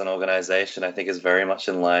an organization, I think is very much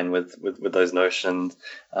in line with those notions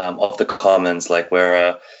of the commons. Like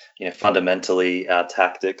where fundamentally our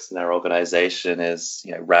tactics and our organization is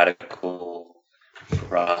radical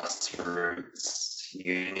grassroots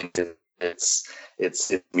union. It's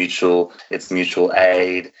mutual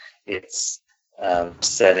aid. It's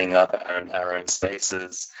setting up our own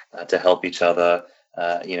spaces to help each other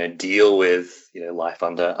deal with life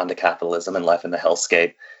under capitalism and life in the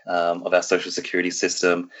hellscape of our social security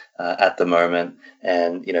system at the moment,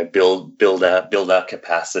 and build our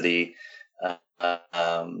capacity to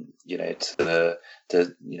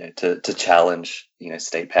challenge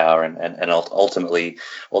state power and ultimately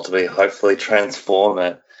hopefully transform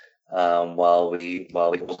it while we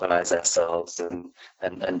organize ourselves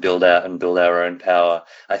and build our own power.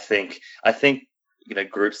 I think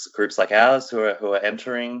groups like ours who are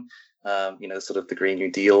entering sort of the Green New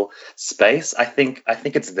Deal space. I think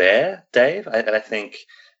it's there, Dave. I think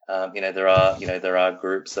there are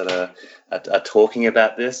groups that are talking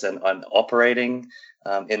about this and operating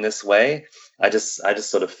in this way. I just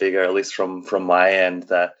sort of figure, at least from my end,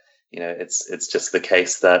 that it's just the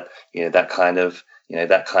case that that kind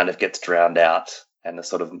of gets drowned out, and the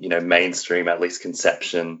sort of mainstream, at least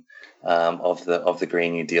conception of the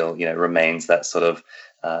Green New Deal remains that sort of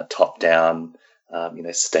top down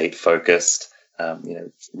state focused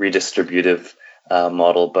redistributive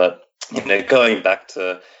model. But going back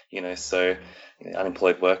to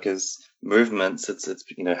unemployed workers movements, it's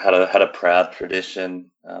had a proud tradition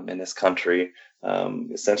in this country,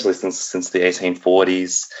 essentially since the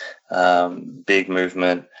 1840s. Big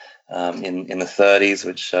movement in the 30s,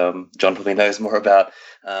 which John probably knows more about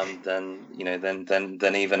than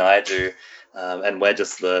even I do. And we're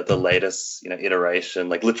just the latest iteration,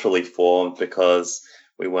 like literally formed because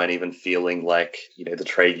we weren't even feeling like the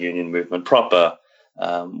trade union movement proper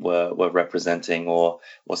were representing or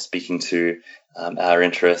speaking to our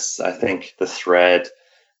interests. I think the thread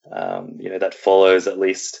that follows at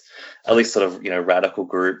least sort of radical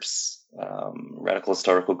groups, radical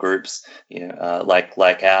historical groups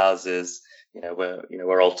like ours is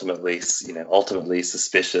we're ultimately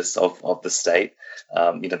suspicious of the state.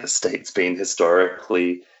 The state's been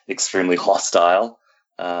historically extremely hostile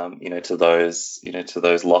to those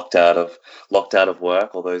locked out of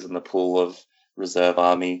work, or those in the pool of reserve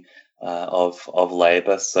army of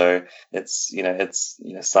labor. So it's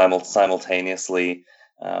simultaneously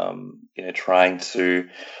trying to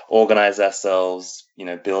organize ourselves,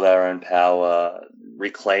 build our own power,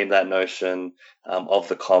 reclaim that notion of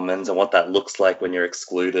the commons and what that looks like when you're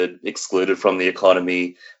excluded from the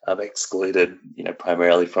economy, excluded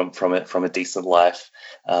primarily from a decent life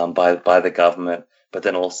by the government, but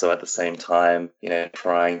then also at the same time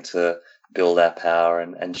trying to build our power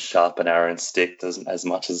and sharpen our own stick as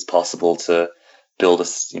much as possible to build a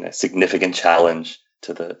significant challenge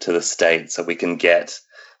to the state, so we can get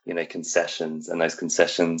concessions. And those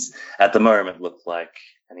concessions at the moment look like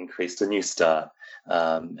an increase to New Start,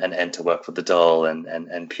 an end to work for the dole,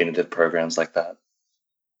 and punitive programs like that.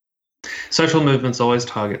 Social movements always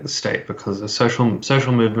target the state because the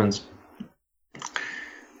social movements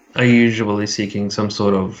are usually seeking some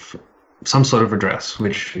sort of redress,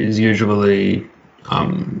 which is usually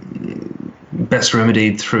best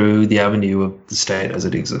remedied through the avenue of the state as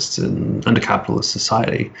it exists under capitalist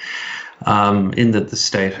society. In that the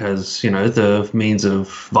state has, the means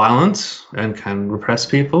of violence and can repress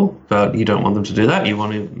people, but you don't want them to do that. You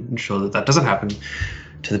want to ensure that that doesn't happen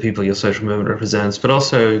to the people your social movement represents, but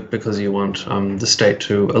also because you want the state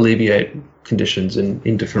to alleviate conditions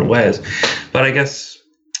in different ways. But I guess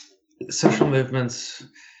social movements,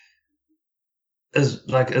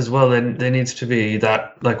 as well, then there needs to be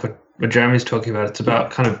that, like what Jeremy's talking about. It's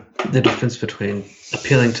about kind of the difference between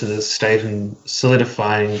appealing to the state and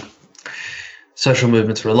solidifying social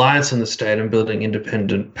movements' reliance on the state and building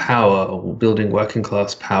independent power, or building working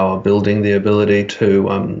class power, building the ability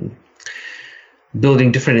to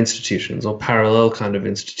building different institutions or parallel kind of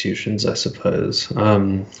institutions, I suppose,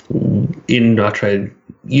 in our trade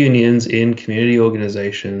unions, in community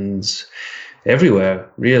organizations, everywhere,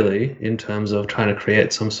 really, in terms of trying to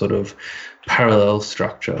create some sort of parallel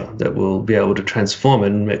structure that will be able to transform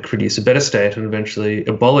and produce a better state and eventually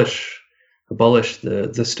abolish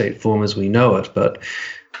the state form as we know it. But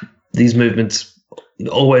these movements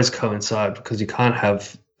always coincide, because you can't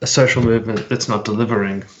have a social movement that's not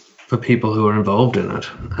delivering for people who are involved in it.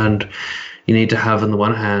 And you need to have, on the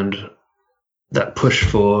one hand, that push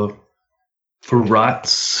for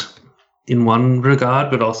rights in one regard,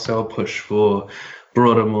 but also a push for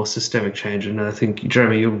broader, more systemic change. And I think,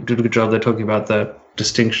 Jeremy, you did a good job there talking about that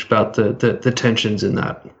distinction, about the tensions in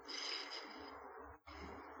that.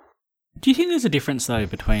 Do you think there's a difference though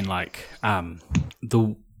between how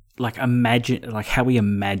we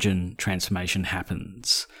imagine transformation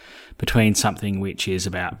happens, between something which is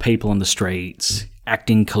about people on the streets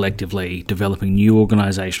acting collectively, developing new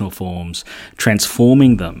organisational forms,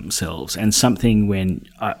 transforming themselves, and something when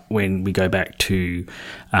we go back to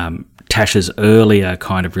Tasha's earlier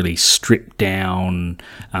kind of really stripped down,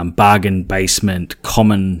 bargain basement,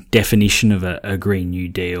 common definition of a Green New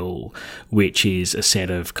Deal, which is a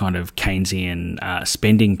set of kind of Keynesian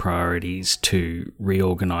spending priorities to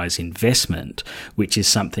reorganise investment, which is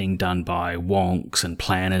something done by wonks and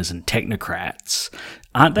planners and technocrats.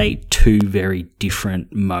 Aren't they two very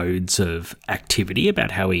different modes of activity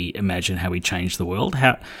about how we imagine how we change the world?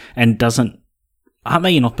 Aren't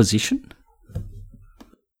they in opposition?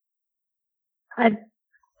 I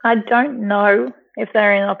don't know if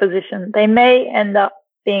they're in opposition. They may end up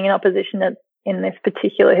being in opposition in this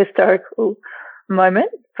particular historical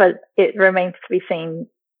moment, but it remains to be seen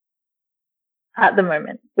at the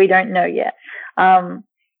moment. We don't know yet.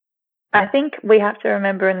 I think we have to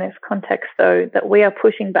remember in this context, though, that we are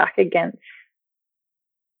pushing back against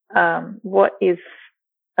what is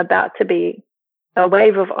about to be a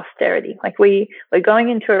wave of austerity. Like we're going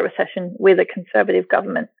into a recession with a Conservative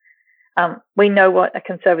government. We know what a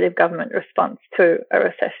Conservative government response to a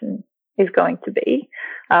recession is going to be.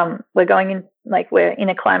 We're in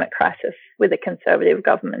a climate crisis with a Conservative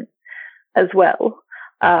government as well.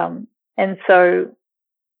 And so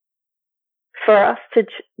for us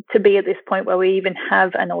to be at this point where we even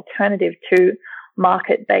have an alternative to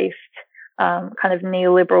market-based kind of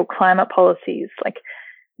neoliberal climate policies, like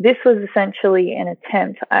this was essentially an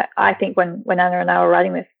attempt, I think when Anna and I were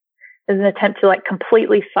writing this, is an attempt to like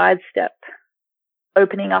completely sidestep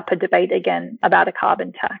opening up a debate again about a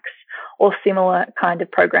carbon tax or similar kind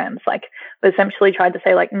of programs. Like we essentially tried to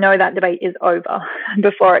say like, no, that debate is over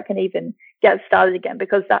before it can even get started again,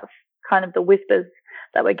 because that's kind of the whispers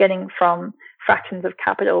that we're getting from fractions of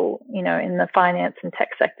capital, in the finance and tech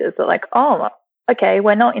sectors that like, oh, okay,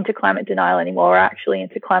 we're not into climate denial anymore. We're actually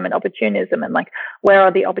into climate opportunism. And like, where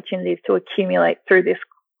are the opportunities to accumulate through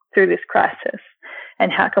this crisis?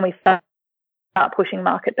 And how can we start pushing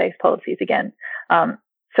market-based policies again?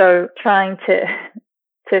 So trying to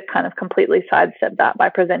kind of completely sidestep that by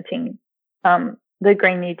presenting the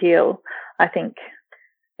Green New Deal, I think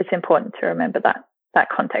it's important to remember that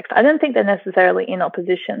context. I don't think they're necessarily in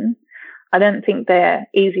opposition. I don't think they're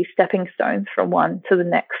easy stepping stones from one to the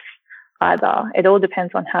next either. It all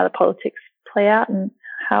depends on how the politics play out and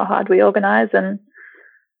how hard we organise and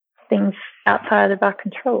things outside of our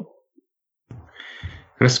control.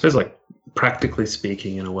 And I suppose, like, practically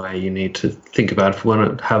speaking, in a way, you need to think about, if we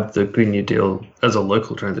want to have the Green New Deal as a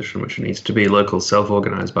local transition, which needs to be local,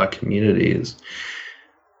 self-organised by communities,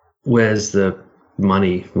 where's the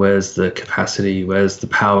money, where's the capacity, where's the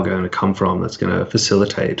power going to come from that's going to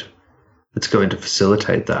facilitate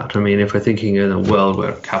that? I mean, if we're thinking in a world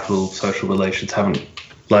where capital social relations haven't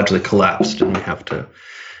largely collapsed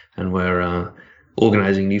and we're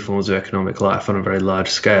organising new forms of economic life on a very large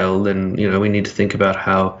scale, then, we need to think about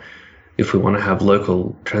how if we want to have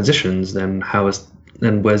local transitions, then where's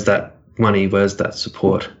that money, where's that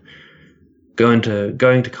support going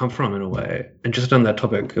to come from in a way? And just on that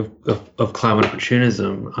topic of climate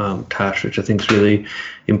opportunism, Tash, which I think is really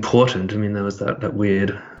important. I mean, there was that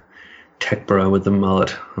weird tech bro with the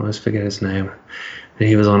mullet. I always forget his name. And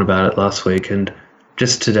he was on about it last week. And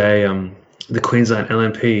just today, the Queensland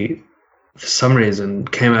LNP, for some reason,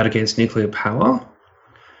 came out against nuclear power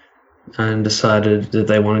and decided that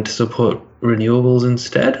they wanted to support renewables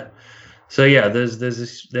instead. So yeah, there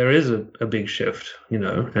is a big shift,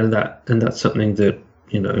 and that's something that,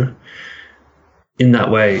 in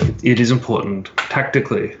that way, it is important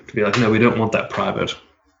tactically to be like, no, we don't want that private.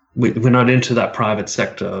 We're not into that private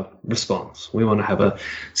sector response. We want to have a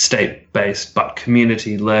state-based but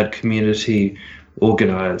community-led,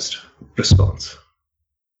 community-organized response.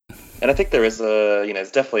 And I think there is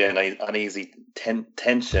it's definitely an uneasy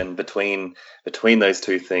tension between those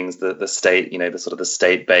two things: the state, the sort of the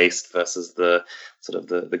state-based versus the sort of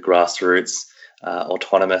the grassroots,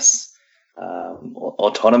 autonomous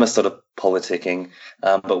sort of politicking.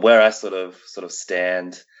 But where I sort of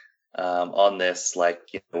stand on this, like,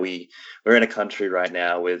 we're in a country right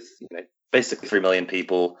now with basically 3 million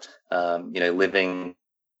people, living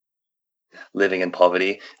in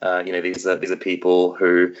poverty. These are people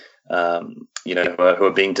who who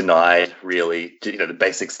are being denied really, the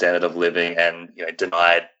basic standard of living, and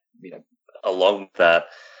denied, along with that,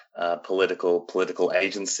 political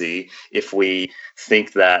agency. If we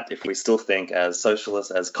still think as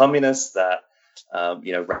socialists, as communists, that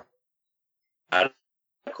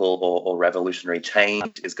radical or revolutionary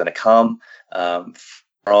change is going to come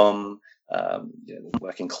from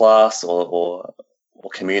working class or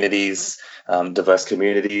communities, diverse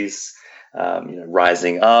communities,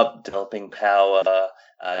 rising up, developing power,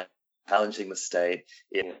 challenging the state,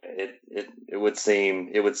 it would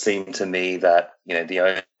seem to me that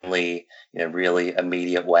the only really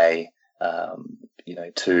immediate way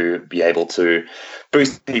to be able to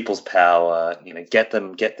boost people's power, get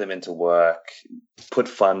them into work, put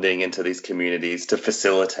funding into these communities to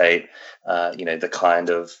facilitate the kind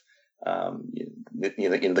of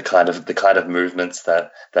the kind of movements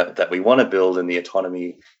that we want to build, and the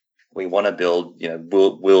autonomy we want to build,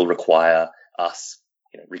 will require us,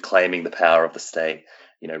 reclaiming the power of the state,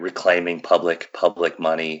 reclaiming public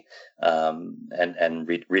money, and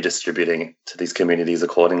redistributing it to these communities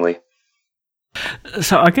accordingly.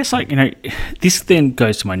 So I guess, this then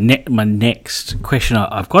goes to my next question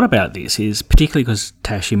I've got about this, is particularly because,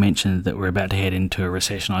 Tash, you mentioned that we're about to head into a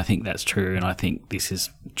recession. I think that's true, and I think this is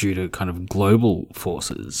due to kind of global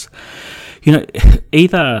forces.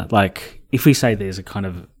 Either, if we say there's a kind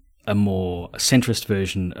of a more centrist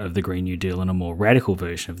version of the Green New Deal and a more radical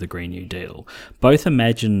version of the Green New Deal, both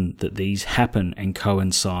imagine that these happen and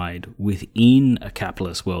coincide within a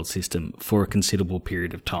capitalist world system for a considerable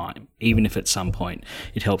period of time, even if at some point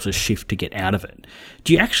it helps us shift to get out of it.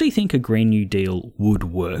 Do you actually think a Green New Deal would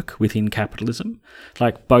work within capitalism?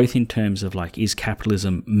 Both in terms of, is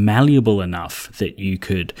capitalism malleable enough that you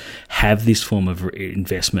could have this form of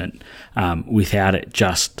investment without it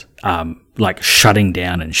just shutting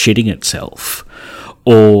down and shitting itself?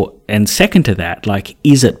 And second to that,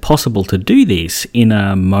 is it possible to do this in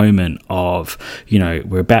a moment of,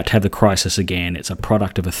 we're about to have the crisis again. It's a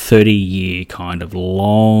product of a 30-year kind of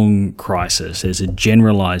long crisis. There's a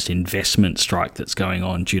generalized investment strike that's going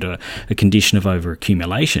on due to a condition of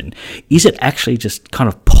overaccumulation. Is it actually just kind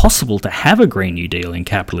of possible to have a Green New Deal in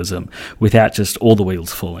capitalism without just all the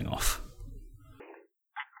wheels falling off?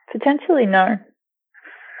 Potentially, no.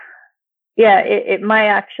 Yeah, it might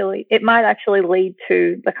actually lead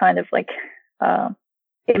to the kind of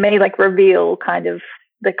it may reveal kind of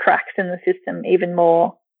the cracks in the system even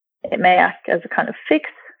more. It may act as a kind of fix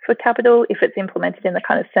for capital if it's implemented in the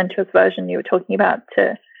kind of centrist version you were talking about,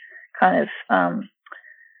 to kind of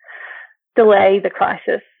delay the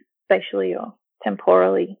crisis spatially or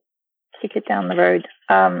temporally, kick it down the road.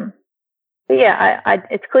 But yeah,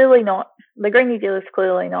 it's clearly not, the Green New Deal is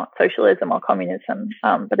clearly not socialism or communism,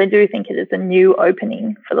 but I do think it is a new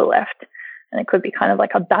opening for the left, and it could be kind of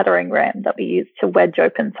like a battering ram that we use to wedge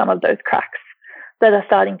open some of those cracks that are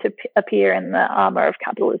starting to appear in the armor of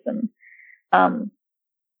capitalism.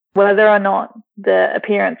 Whether or not the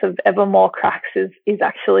appearance of ever more cracks is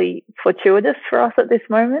actually fortuitous for us at this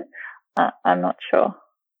moment, I'm not sure.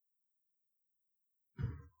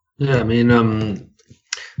 Yeah, I mean,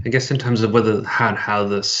 I guess in terms of how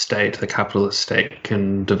the capitalist state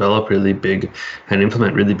can develop really big and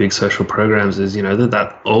implement really big social programs is,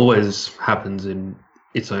 that always happens in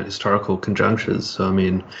its own historical conjunctures. So, I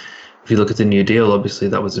mean, if you look at the New Deal, obviously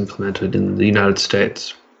that was implemented in the United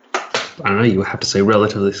States I don't know, you have to say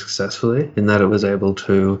relatively successfully, in that it was able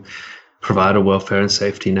to provide a welfare and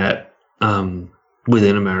safety net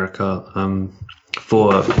within America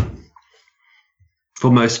for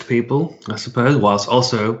most people, I suppose, whilst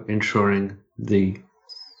also ensuring the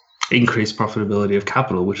increased profitability of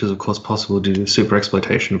capital, which is of course possible due to super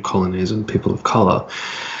exploitation of colonies and people of color.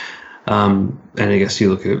 And I guess you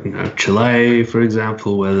look at Chile, for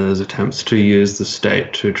example, where there's attempts to use the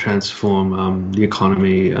state to transform the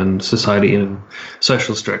economy and society in a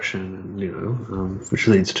socialist direction, which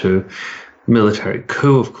leads to military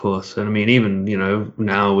coup, of course. And I mean, even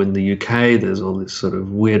now in the UK, there's all this sort of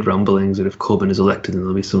weird rumblings that if Corbyn is elected, then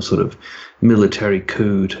there'll be some sort of military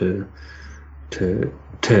coup to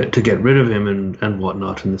get rid of him and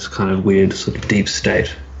whatnot, and this kind of weird sort of deep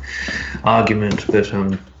state argument. But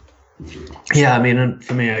yeah, I mean,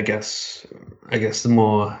 for me, I guess the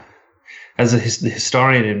more, as the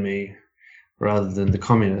historian in me, rather than the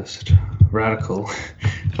communist radical,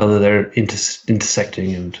 although they're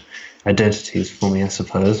intersecting and identities for me, I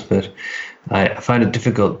suppose. But I find it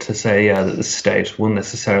difficult to say that the state will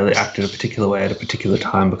necessarily act in a particular way at a particular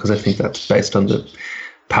time, because I think that's based on the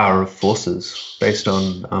power of forces, based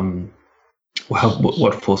on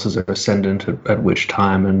what forces are ascendant at which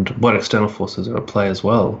time, and what external forces are at play as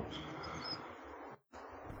well.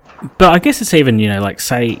 But I guess it's even,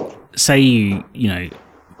 say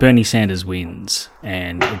Bernie Sanders wins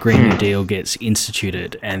and a Green New Deal gets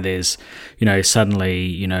instituted, and there's,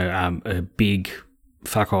 suddenly, a big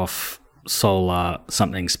fuck off solar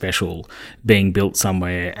something special being built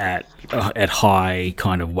somewhere at high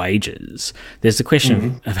kind of wages. There's the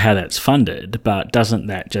question of how that's funded, but doesn't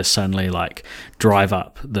that just suddenly drive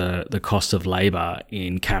up the cost of labour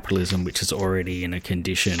in capitalism, which is already in a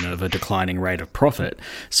condition of a declining rate of profit?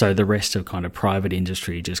 So the rest of kind of private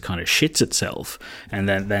industry just kind of shits itself, and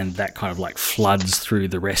then that kind of floods through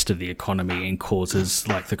the rest of the economy and causes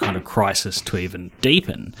the kind of crisis to even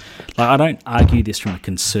deepen. I don't argue this from a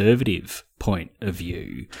conservative point of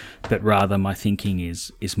view, but rather my thinking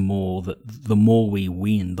is more that the more we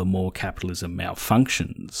win, the more capitalism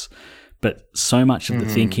malfunctions. But so much of the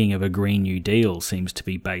thinking of a Green New Deal seems to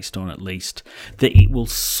be based on at least that it will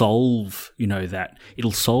solve, that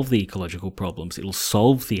it'll solve the ecological problems, it'll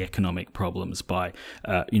solve the economic problems by,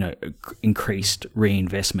 increased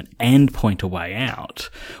reinvestment and point a way out.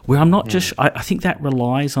 Where I'm not just, I think that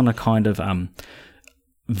relies on a kind of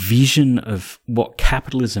vision of what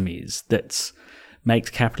capitalism is that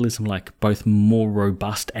makes capitalism both more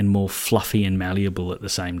robust and more fluffy and malleable at the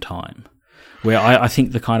same time. Where I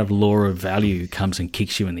think the kind of law of value comes and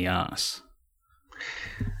kicks you in the ass.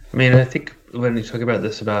 I mean, I think when you talk about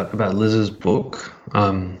this, about Liz's book,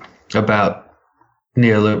 about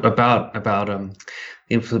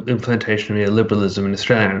implementation of neoliberalism in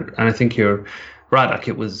Australia, and I think you're right.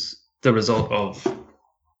 It was the result of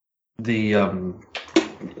the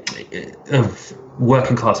of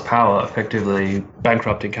working class power effectively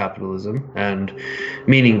bankrupting capitalism, and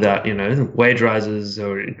meaning that wage rises,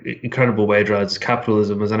 or incredible wage rises,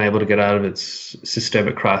 capitalism was unable to get out of its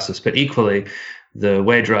systemic crisis. But equally, the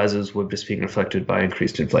wage rises were just being reflected by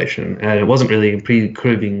increased inflation, and it wasn't really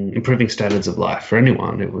improving standards of life for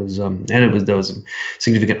anyone. It was there was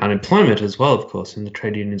significant unemployment as well, of course, and the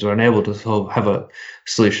trade unions were unable to have a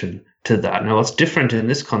solution to that. Now, what's different in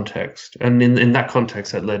this context, and in that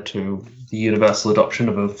context, that led to the universal adoption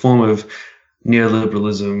of a form of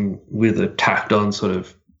neoliberalism with a tacked on sort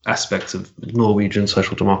of aspects of Norwegian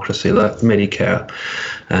social democracy, like Medicare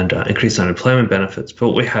and increased unemployment benefits. But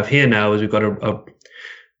what we have here now is we've got and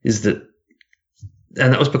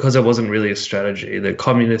that was because there wasn't really a strategy. The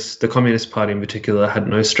Communist Party in particular had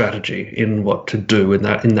no strategy in what to do in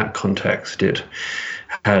that context. It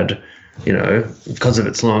had, because of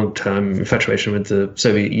its long-term infatuation with the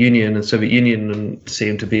Soviet Union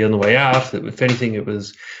seemed to be on the way out. That if anything, it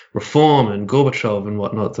was reform and Gorbachev and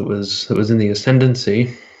whatnot that was in the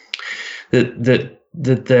ascendancy. That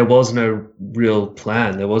there was no real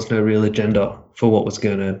plan, there was no real agenda for what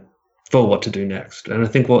to do next. And I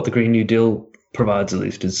think what the Green New Deal provides, at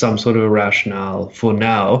least, is some sort of a rationale for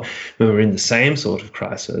now, when we're in the same sort of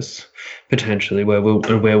crisis, potentially, where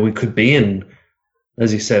we could be in,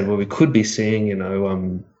 as you said, where we could be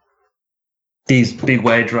seeing, these big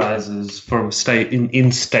wage rises from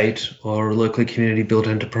in-state or locally community-built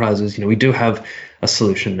enterprises. We do have a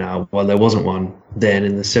solution now, while there wasn't one then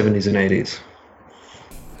in the 70s and 80s.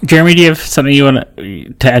 Jeremy, do you have something you want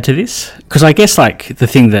to add to this? Because I guess the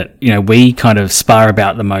thing that we kind of spar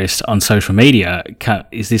about the most on social media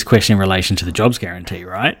is this question in relation to the jobs guarantee,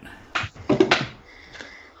 right?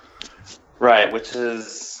 Right, which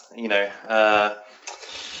is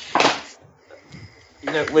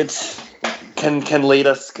which can lead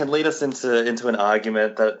us into an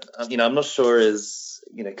argument that I'm not sure is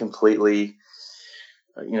completely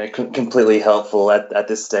completely helpful at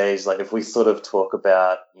this stage. Like if we sort of talk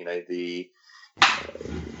about the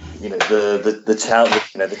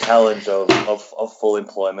challenge of full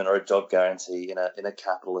employment or a job guarantee in a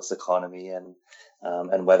capitalist economy, and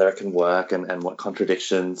whether it can work, and what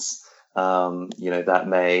contradictions that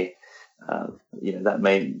may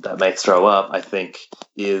throw up, I think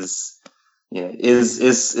is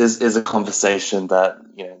a conversation that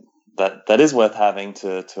that is worth having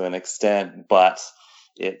to an extent. But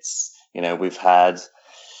it's we've had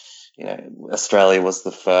Australia was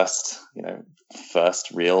the first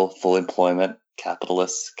real full employment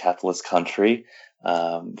capitalist country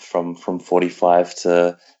from 45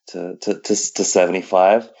 to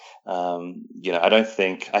 75. I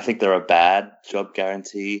think there are bad job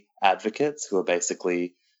guarantee advocates who are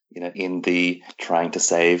basically in the trying to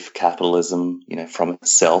save capitalism from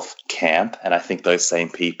itself camp, and I think those same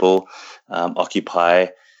people occupy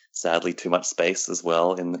sadly too much space as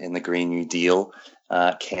well in the Green New Deal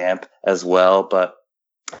camp as well. But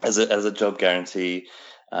as a job guarantee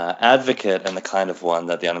advocate, and the kind of one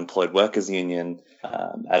that the Unemployed Workers Union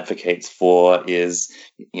advocates for, is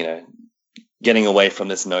getting away from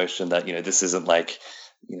this notion that this isn't like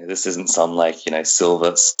this isn't some like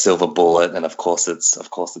silver bullet, and of course it's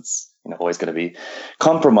always going to be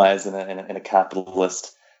compromised in a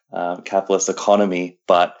capitalist economy.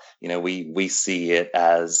 But we see it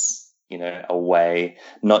as a way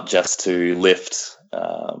not just to lift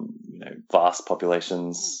vast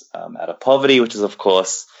populations out of poverty, which is of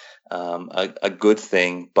course a good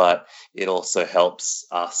thing, but it also helps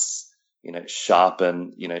us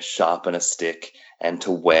sharpen a stick, and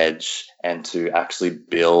to wedge, and to actually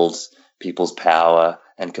build people's power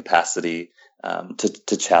and capacity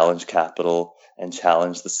to challenge capital and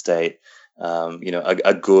challenge the state.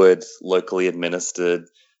 A good locally administered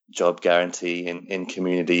job guarantee in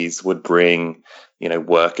communities would bring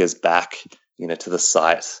workers back to the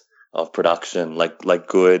site of production. Like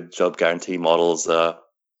good job guarantee models have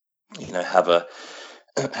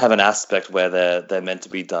an aspect where they're meant to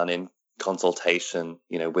be done in consultation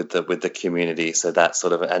with the community, so that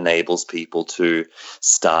sort of enables people to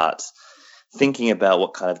start thinking about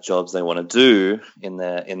what kind of jobs they want to do in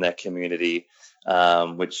their community,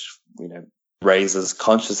 which raises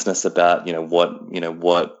consciousness about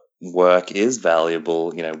what work is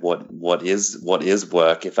valuable, what is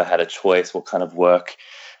work. If I had a choice, what kind of work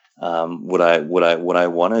would I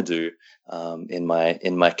want to do in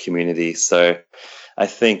my community? So I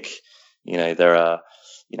think there are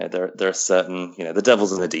certain, the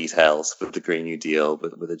devil's in the details with the Green New Deal,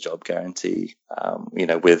 with a job guarantee,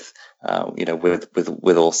 with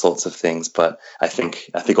all sorts of things. But I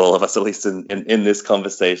think all of us, at least in this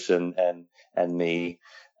conversation, and me,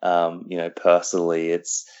 personally,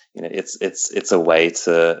 it's a way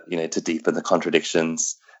to deepen the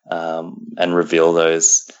contradictions, and reveal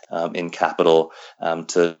those in capital,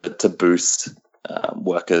 to boost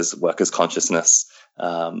workers' consciousness,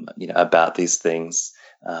 about these things.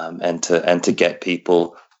 And to get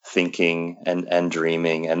people thinking and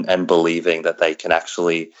dreaming and believing that they can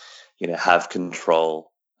actually, have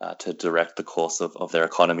control to direct the course of their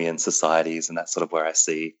economy and societies. And that's sort of where I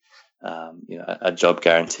see, a job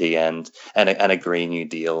guarantee and a Green New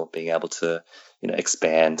Deal being able to,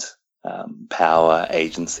 expand power,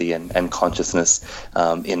 agency, and consciousness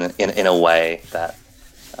in a way that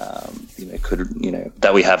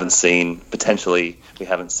that we haven't seen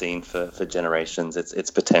for generations.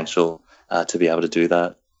 It's potential to be able to do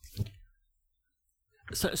that.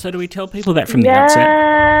 So do we tell people that from the outset?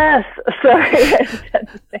 Yes.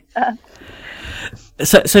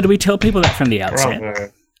 Sorry. So do we tell people that from the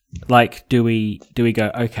outset? Like, do we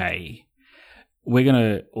go, okay, we're going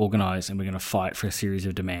to organise and we're going to fight for a series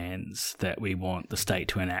of demands that we want the state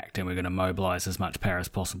to enact, and we're going to mobilise as much power as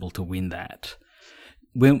possible to win that?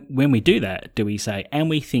 When we do that, do we say, and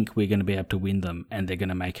we think we're going to be able to win them and they're going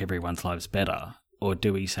to make everyone's lives better? Or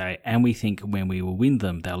do we say, and we think when we will win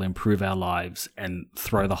them, they'll improve our lives and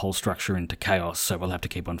throw the whole structure into chaos, so we'll have to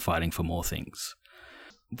keep on fighting for more things?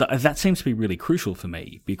 That seems to be really crucial for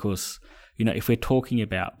me, because, if we're talking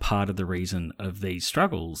about part of the reason of these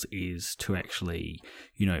struggles is to actually,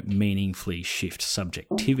 meaningfully shift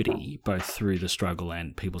subjectivity, both through the struggle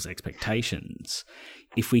and people's expectations,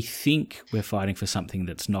 if we think we're fighting for something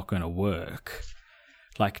that's not going to work,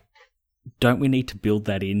 like, don't we need to build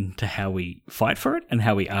that into how we fight for it and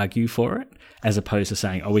how we argue for it, as opposed to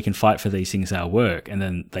saying, we can fight for these things that'll work, and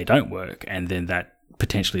then they don't work, and then that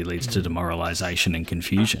potentially leads to demoralization and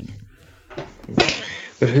confusion?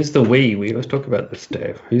 But who's the we? We always talk about this,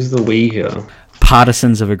 Dave. Who's the we here?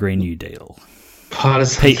 Partisans of a Green New Deal.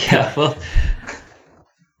 Partisans, yeah. Well,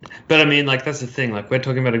 but I mean, like, that's the thing. Like, we're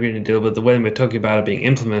talking about a Green New Deal, but the way we're talking about it being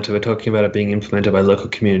implemented, we're talking about it being implemented by local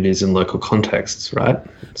communities in local contexts, right?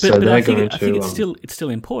 But I think it's still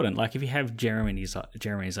important. Like, if you have Jeremy's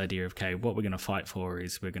idea of, okay, what we're going to fight for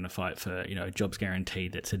is we're going to fight for, you know, a jobs guarantee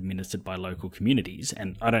that's administered by local communities,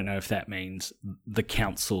 and I don't know if that means the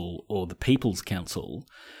council or the People's Council,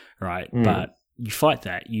 right? But you fight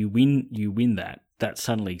that, you win that. That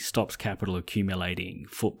suddenly stops capital accumulating,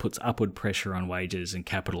 puts upward pressure on wages, and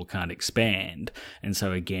capital can't expand. And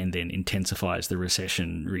so again, then intensifies the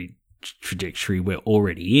recessionary trajectory we're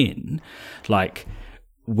already in. Like,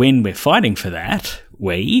 when we're fighting for that,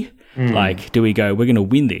 like, do we go, we're going to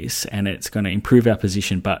win this and it's going to improve our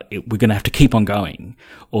position, but we're going to have to keep on going?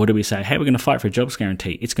 Or do we say, hey, we're going to fight for a jobs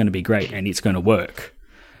guarantee, it's going to be great and it's going to work?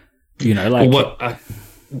 You know, like...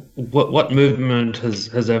 What movement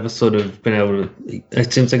has ever sort of been able to?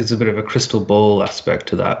 It seems like it's a bit of a crystal ball aspect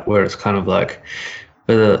to that, where it's kind of like,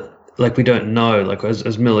 like we don't know. Like,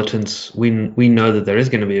 as militants, we know that there is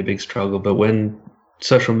going to be a big struggle, but when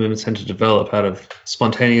social movements tend to develop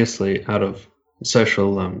spontaneously out of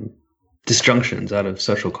social disjunctions, out of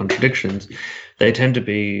social contradictions, they tend to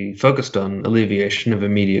be focused on alleviation of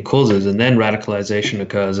immediate causes, and then radicalization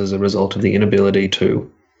occurs as a result of the inability to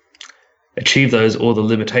achieve those, or the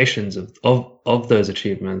limitations of those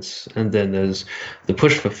achievements, and then there's the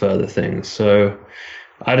push for further things. So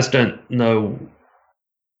I just don't know.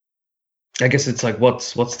 I guess it's like,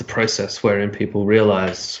 what's the process wherein people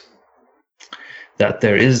realize that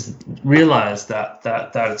that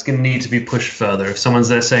it's going to need to be pushed further. If someone's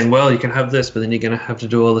there saying, well, you can have this, but then you're going to have to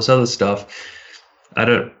do all this other stuff, I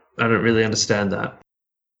don't really understand that.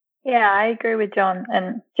 Yeah, I agree with John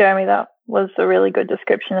and Jeremy. That was a really good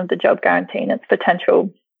description of the job guarantee and its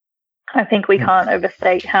potential. I think we can't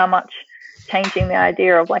overstate how much changing the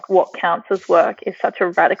idea of like what counts as work is such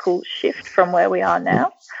a radical shift from where we are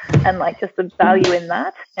now, and like just the value in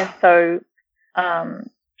that. And so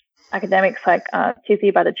academics like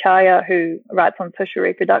Chizzy Bhattacharya, who writes on social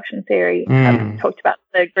reproduction theory, talked about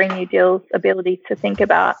the Green New Deal's ability to think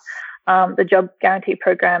about the job guarantee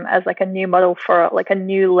program as like a new model for like a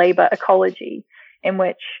new labor ecology, in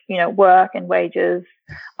which, you know, work and wages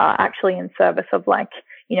are actually in service of like,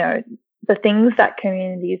 you know, the things that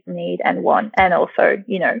communities need and want, and also,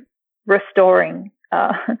 you know, restoring,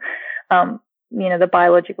 you know, the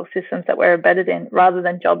biological systems that we're embedded in, rather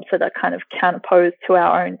than jobs that are kind of counterposed to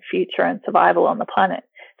our own future and survival on the planet.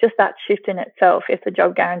 Just that shift in itself, if the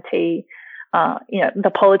job guarantee, you know,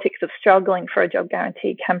 the politics of struggling for a job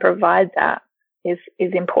guarantee can provide that, is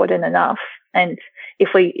important enough. And if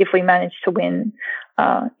we manage to win,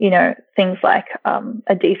 you know, things like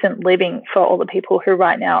a decent living for all the people who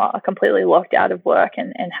right now are completely locked out of work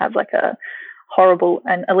and have like a horrible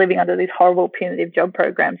and are living under these horrible punitive job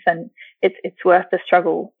programs, then it's worth the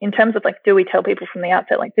struggle. In terms of like, do we tell people from the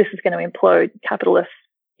outset like this is going to implode capitalist,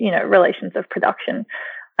 you know, relations of production?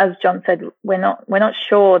 As John said, we're not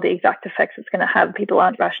sure the exact effects it's going to have. People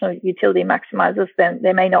aren't rational utility maximizers. Then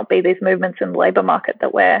there may not be these movements in the labor market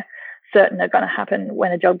that we're certain are going to happen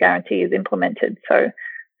when a job guarantee is implemented. So I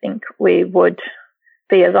think we would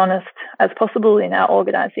be as honest as possible in our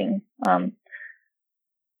organizing,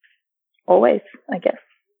 always, I guess.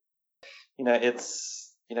 You know,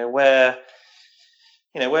 it's, you know, we're,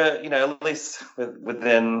 you know, at least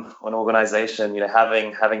within an organization, you know,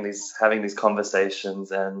 having these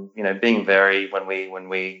conversations, and, you know, being very, when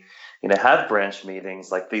we, you know, have branch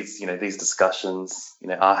meetings like these, you know, these discussions, you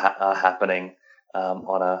know, are happening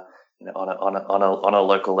on a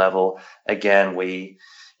local level. Again, we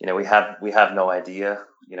have no idea,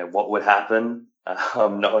 you know, what would happen.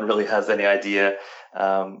 No one really has any idea,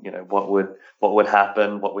 you know, what would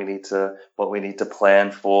happen, what we need to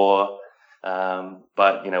plan for.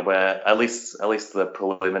 But, you know, we're at least the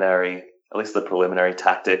preliminary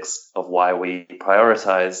tactics of why we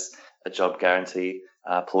prioritize a job guarantee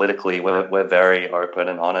politically. We're very open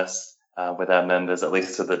and honest with our members, at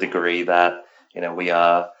least to the degree that, you know, we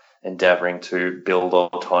are endeavoring to build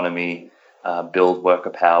autonomy, build worker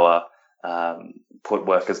power, put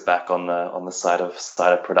workers back on the side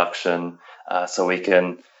of production, so we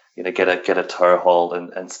can, you know, get a toehold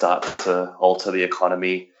and start to alter the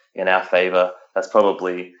economy in our favor. That's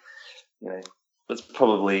probably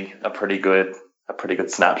a pretty good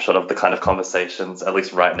snapshot of the kind of conversations, at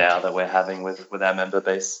least right now, that we're having with our member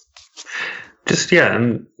base.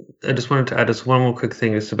 And I just wanted to add just one more quick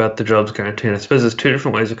thing just about the jobs guarantee. And I suppose there's two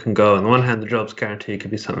different ways it can go. On the one hand, the jobs guarantee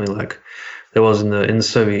could be something like there was in the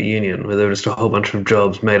Soviet Union, where there were just a whole bunch of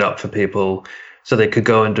jobs made up for people so they could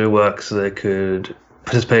go and do work, so they could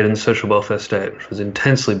participate in the social welfare state, which was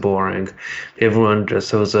intensely boring. Everyone there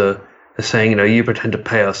was a saying, you pretend to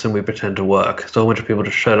pay us and we pretend to work. So a bunch of people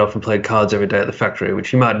just showed up and played cards every day at the factory,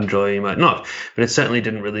 which you might enjoy, you might not, but it certainly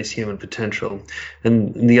didn't release human potential.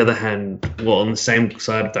 And on the other hand, on the same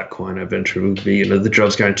side of that coin, I venture would be, the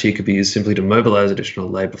jobs guarantee could be used simply to mobilize additional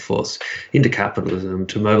labor force into capitalism,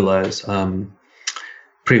 to mobilize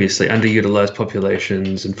previously underutilized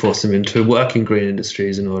populations and force them into working green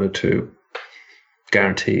industries in order to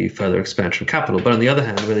guarantee further expansion of capital. But on the other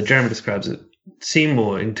hand, the way that Jeremy describes it, seem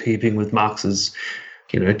more in keeping with Marx's,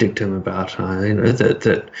 dictum about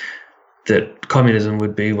that communism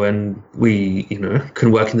would be when we,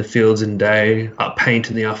 can work in the fields in the day,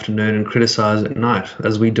 paint in the afternoon, and criticize at night,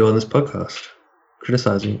 as we do on this podcast,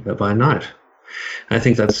 criticizing by night. And I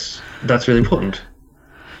think that's really important.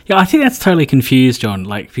 Yeah, I think that's totally confused, John.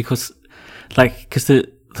 Because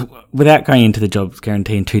without going into the jobs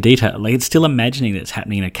guarantee in too detail, it's still imagining that it's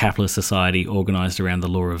happening in a capitalist society organized around the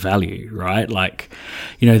law of value, right?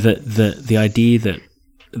 The idea that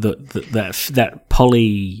that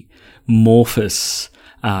polymorphous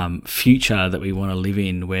future that we want to live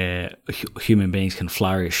in, where human beings can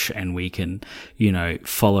flourish and we can,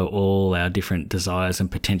 follow all our different desires and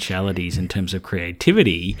potentialities in terms of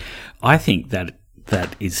creativity. I think that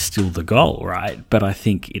is still the goal, right? But I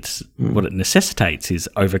think it's what it necessitates is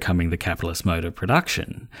overcoming the capitalist mode of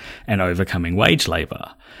production and overcoming wage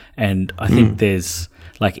labor. And I think there's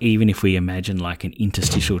even if we imagine an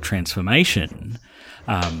interstitial transformation,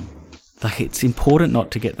 it's important not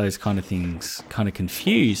to get those kind of things kind of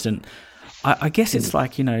confused. And I guess it's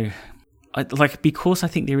because I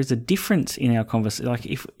think there is a difference in our conversation.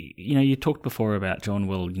 If you talked before about, John,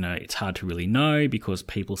 it's hard to really know because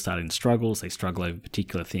people start in struggles, they struggle over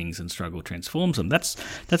particular things and struggle transforms them. That's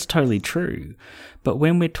totally true. But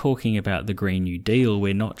when we're talking about the Green New Deal,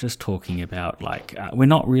 we're not just talking about we're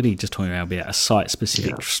not really just talking about a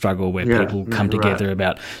site-specific struggle where people come together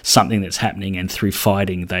about something that's happening and through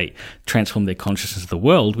fighting they transform their consciousness of the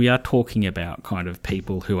world. We are talking about kind of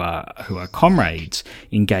people who are comrades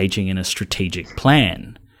engaging in a strategic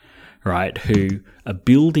plan, right? Who are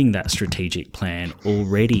building that strategic plan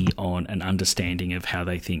already on an understanding of how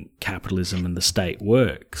they think capitalism and the state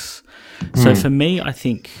works. So for me, I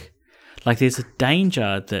think there's a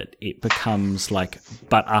danger that it becomes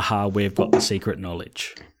but aha, we've got the secret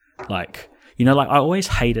knowledge. I always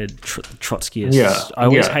hated Trotskyist.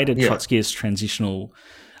 Trotskyist transitional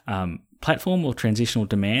platform or transitional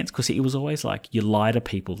demands, because it was always you lie to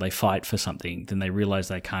people, they fight for something, then they realize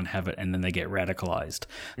they can't have it, and then they get radicalized.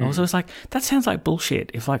 And I was always that sounds like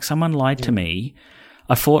bullshit. If someone lied to me,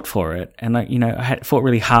 I fought for it, and I fought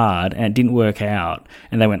really hard, and it didn't work out,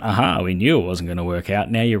 and they went, aha, we knew it wasn't going to work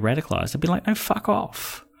out, now you're radicalized. I'd be no, fuck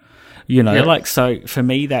off. So for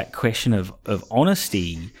me, that question of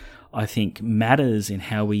honesty, I think, matters in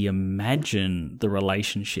how we imagine the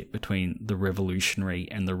relationship between the revolutionary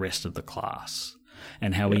and the rest of the class,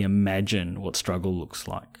 and how we imagine what struggle looks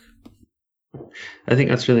like. I think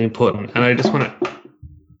that's really important. And I just want to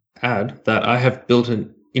add that I have built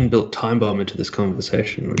an inbuilt time bomb into this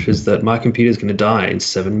conversation, which is that my computer is going to die in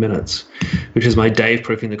 7 minutes, which is my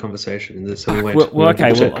Dave-proofing the conversation. So we won't.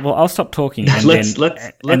 Well, I'll stop talking. And let's go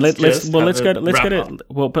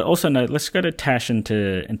to Tash and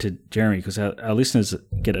to Jeremy, because our listeners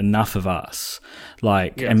get enough of us,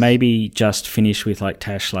 and maybe just finish with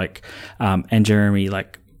Tash, and Jeremy,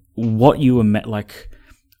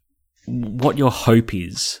 what your hope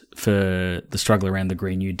is for the struggle around the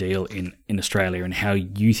Green New Deal in Australia, and how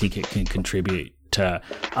you think it can contribute to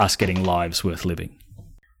us getting lives worth living.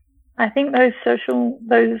 I think those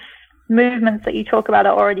movements that you talk about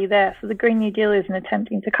are already there. So the Green New Deal isn't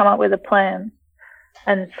attempting to come up with a plan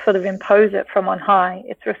and sort of impose it from on high.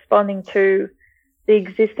 It's responding to the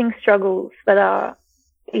existing struggles that are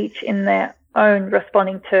each in their own,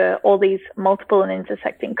 responding to all these multiple and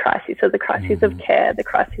intersecting crises. So the crises of care, the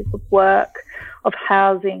crises of work, of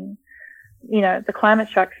housing, the climate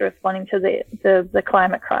strikes are responding to the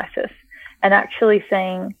climate crisis, and actually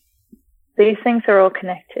saying these things are all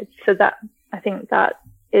connected. So that, I think that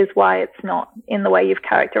is why it's not in the way you've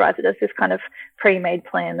characterized it as this kind of pre-made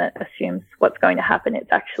plan that assumes what's going to happen.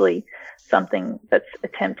 It's actually something that's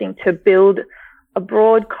attempting to build a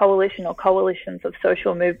broad coalition or coalitions of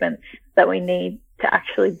social movements that we need to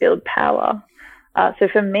actually build power. So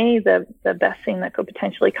for me, the best thing that could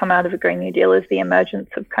potentially come out of a Green New Deal is the emergence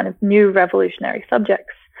of kind of new revolutionary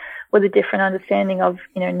subjects with a different understanding of,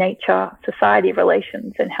 nature-society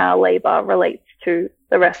relations and how labour relates to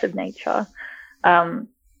the rest of nature.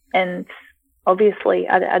 And obviously,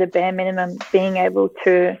 at a bare minimum, being able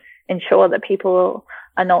to ensure that people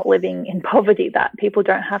are not living in poverty, that people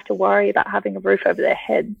don't have to worry about having a roof over their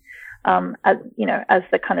head, as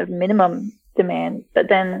the kind of minimum demand, but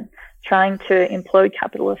then trying to implode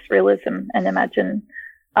capitalist realism and imagine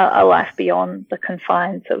a life beyond the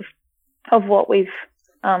confines of what we've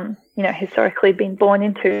historically been born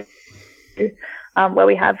into, where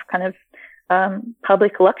we have kind of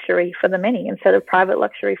public luxury for the many instead of private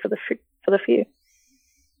luxury for the few.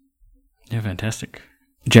 Yeah, fantastic.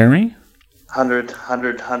 Jeremy?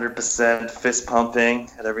 100% fist pumping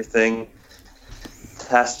at everything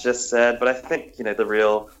Tash just said. But I think, the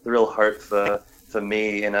real hope for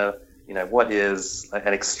me in what is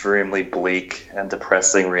an extremely bleak and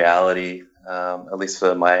depressing reality, at least for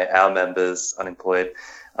our members, unemployed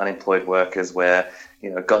workers, where,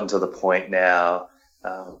 gotten to the point now,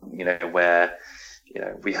 where,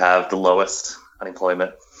 we have the lowest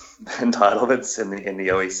unemployment entitlements in the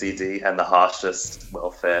OECD and the harshest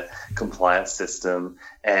welfare compliance system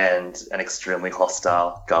and an extremely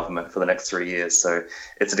hostile government for the next 3 years. So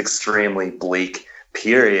it's an extremely bleak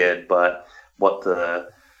period, but what the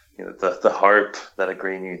hope that a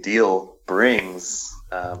Green New Deal brings,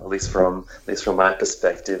 at least from my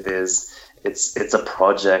perspective, is it's a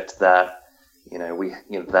project that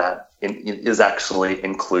is actually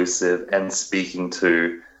inclusive and speaking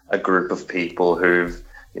to a group of people who've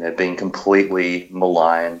been completely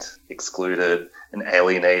maligned, excluded, and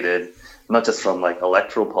alienated, not just from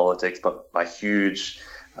electoral politics, but by huge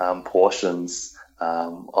portions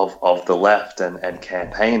of the left and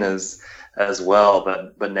campaigners as well.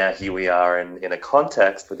 But now here we are in a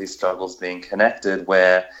context with these struggles being connected,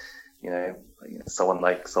 where someone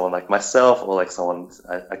like myself, or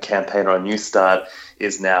a campaigner on New Start,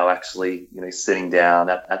 is now actually sitting down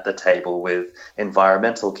at the table with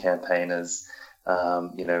environmental campaigners.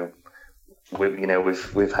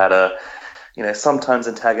 We've had a sometimes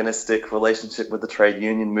antagonistic relationship with the trade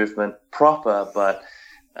union movement proper, but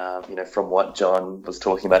from what John was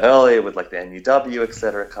talking about earlier with the NUW,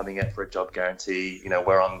 etc., coming in for a job guarantee,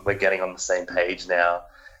 we're getting on the same page now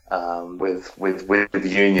with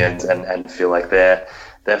unions and feel like they're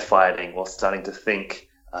fighting or starting to think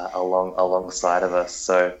alongside of us.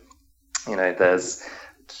 So there's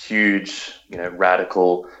huge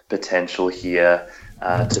radical potential here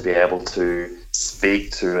to be able to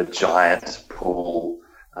speak to a giant pool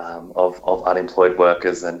of unemployed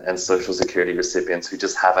workers and social security recipients who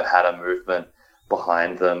just haven't had a movement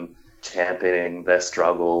behind them championing their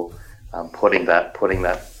struggle, putting that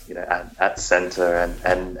at center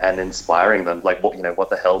and inspiring them. What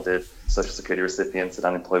the hell did social security recipients and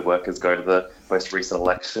unemployed workers go to the most recent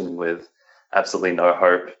election with? Absolutely no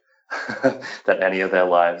hope that any of their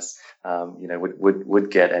lives would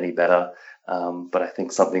get any better. But I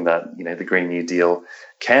think something that the Green New Deal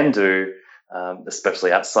can do,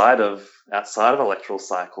 especially outside of electoral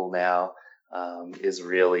cycle now, is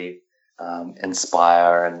really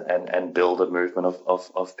inspire and build a movement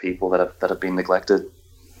of people that have been neglected.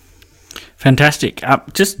 Fantastic.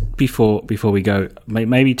 Just before we go,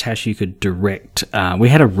 maybe Tash, you could direct. We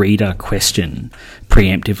had a reader question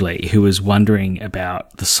preemptively who was wondering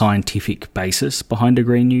about the scientific basis behind a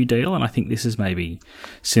Green New Deal, and I think this is maybe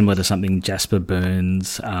similar to something Jasper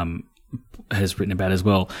Burns has written about as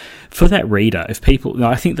well. For that reader, if people,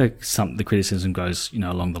 I think the criticism goes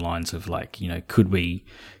along the lines of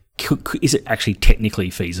is it actually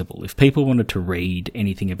technically feasible? If people wanted to read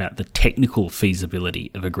anything about the technical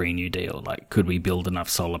feasibility of a Green New Deal, could we build enough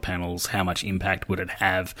solar panels? How much impact would it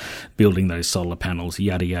have building those solar panels?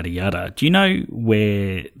 Yada, yada, yada. Do you know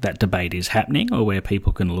where that debate is happening or where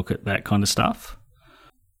people can look at that kind of stuff?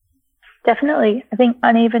 Definitely. I think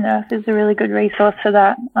Uneven Earth is a really good resource for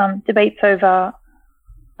that. Debates over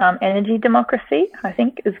energy democracy, I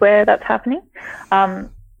think, is where that's happening.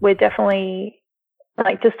 We're definitely...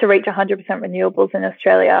 just to reach 100% renewables in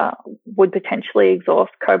Australia would potentially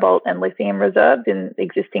exhaust cobalt and lithium reserves in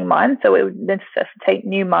existing mines. So it would necessitate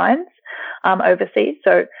new mines overseas.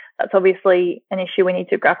 So that's obviously an issue we need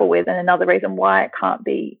to grapple with, and another reason why it can't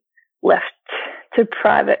be left to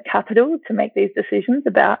private capital to make these decisions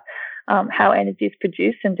about how energy is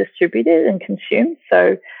produced and distributed and consumed.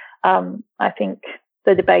 So I think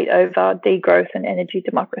the debate over degrowth and energy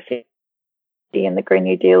democracy and the Green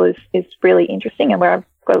New Deal is really interesting, and where I've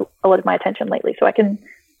got a lot of my attention lately. So I can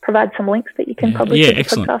provide some links that you can publish in the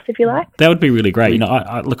podcast if you like. That would be really great.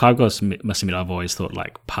 I've must admit, I've always thought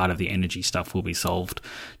part of the energy stuff will be solved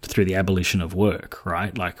through the abolition of work,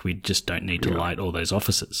 right? We just don't need to light all those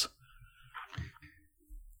offices.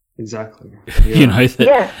 Exactly. Yeah.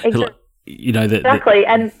 Exactly. Exactly,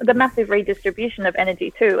 and the massive redistribution of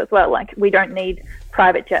energy too, as well. Like, we don't need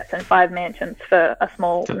private jets and 5 mansions for a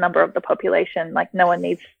small number of the population. Like, no one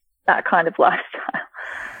needs that kind of lifestyle.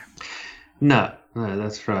 No,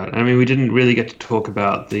 that's right. I mean, we didn't really get to talk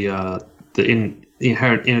about the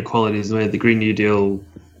inherent inequalities, the way the Green New Deal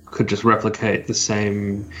could just replicate the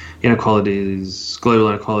same inequalities, global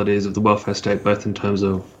inequalities of the welfare state, both in terms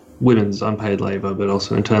of women's unpaid labour, but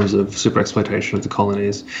also in terms of super exploitation of the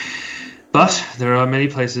colonies. But there are many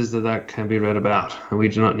places that can be read about, and we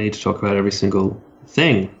do not need to talk about every single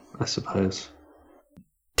thing, I suppose.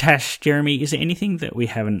 Tash, Jeremy, is there anything that we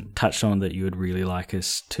haven't touched on that you would really like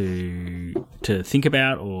us to think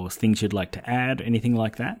about, or things you'd like to add, anything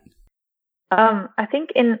like that? I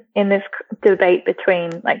think in this debate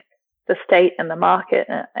between like the state and the market,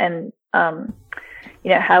 and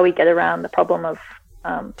how we get around the problem of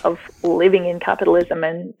living in capitalism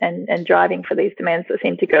and driving for these demands that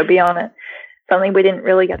seem to go beyond it. Something we didn't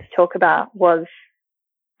really get to talk about was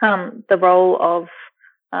the role of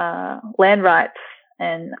land rights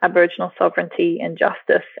and Aboriginal sovereignty and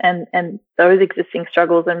justice, and those existing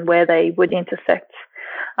struggles and where they would intersect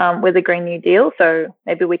with the Green New Deal. So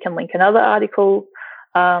maybe we can link another article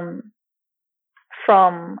from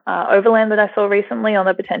Overland that I saw recently on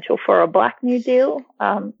the potential for a Black New Deal.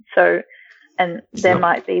 And there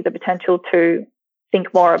might be the potential to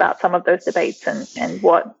think more about some of those debates and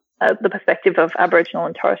what the perspective of Aboriginal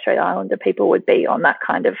and Torres Strait Islander people would be on that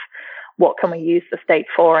kind of, what can we use the state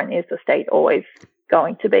for, and is the state always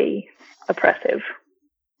going to be oppressive?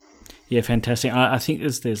 Yeah, fantastic. I think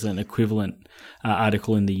there's an equivalent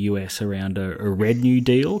article in the US around a Red New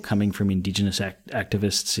Deal coming from Indigenous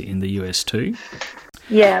activists in the US too.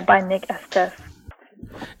 Yeah, by Nick Estes.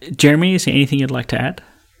 Jeremy, is there anything you'd like to add?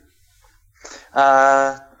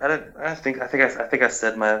 I think I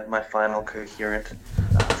said my final coherent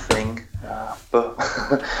thing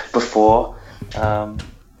before.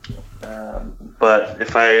 But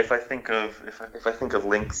if I think of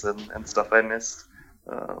links and stuff I missed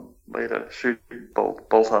later, shoot,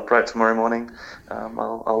 bolt up right tomorrow morning.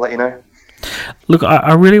 I'll let you know. Look,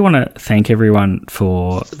 I really want to thank everyone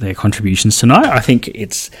for their contributions tonight. I think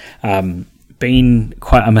it's been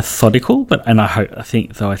quite a methodical, I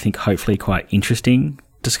think hopefully quite interesting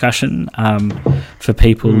discussion for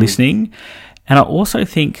people listening. And I also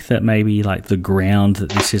think that maybe like the ground that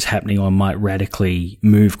this is happening on might radically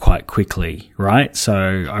move quite quickly, right? So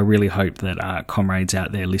I really hope that comrades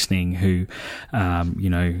out there listening who, are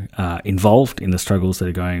involved in the struggles that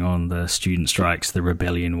are going on, the student strikes, the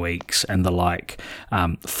rebellion weeks and the like,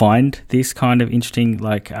 find this kind of interesting,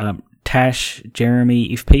 Tash,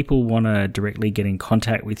 Jeremy, if people want to directly get in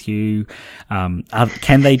contact with you,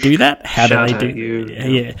 can they do that? How do they do? You.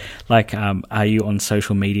 Yeah, are you on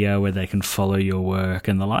social media where they can follow your work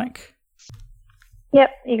and the like? Yep,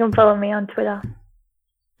 you can follow me on Twitter.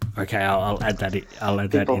 Okay, I'll add that. I'll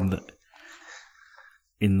add that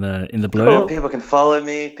in the blurb. Cool. People can follow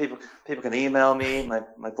me. People can email me. My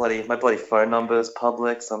bloody phone number is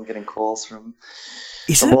public, so I'm getting calls from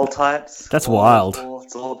all types. That's wild.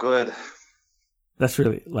 It's all good. That's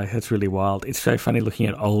really wild. It's so funny looking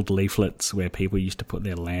at old leaflets where people used to put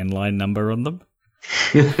their landline number on them.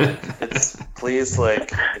 Please,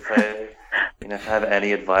 if I have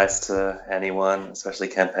any advice to anyone, especially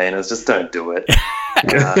campaigners, just don't do it.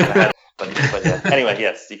 But yeah. Anyway,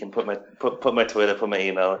 yes, you can put my Twitter, put my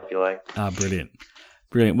email if you like.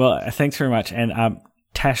 Brilliant. Well, thanks very much. And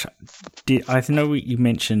Tash, I know you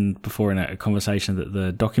mentioned before in a conversation that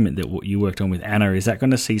the document that you worked on with Anna, is that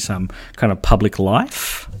going to see some kind of public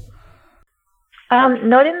life?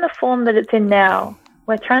 Not in the form that it's in now.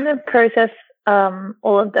 We're trying to process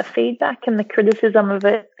all of the feedback and the criticism of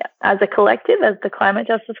it as a collective, as the Climate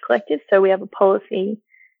Justice Collective. So we have a policy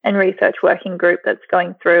and research working group that's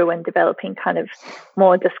going through and developing kind of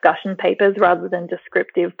more discussion papers rather than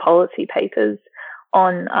descriptive policy papers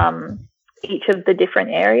on each of the different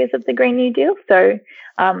areas of the Green New Deal. So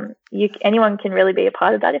anyone can really be a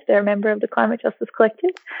part of that if they're a member of the Climate Justice Collective.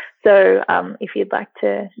 So if you'd like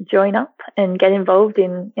to join up and get involved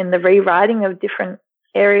in the rewriting of different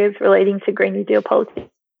areas relating to Green New Deal politics,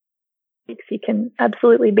 you can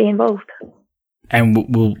absolutely be involved. And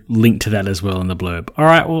we'll link to that as well in the blurb. All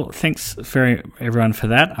right, well, thanks everyone for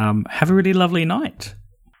that. Have a really lovely night.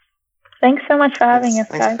 Thanks so much for having us,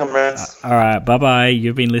 guys. Comrades. All right, bye-bye.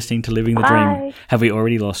 You've been listening to Living the Dream. Have we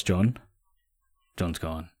already lost John? John's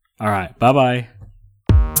gone. All right, bye-bye.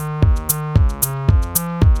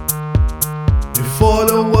 Before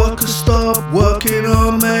the workers stop working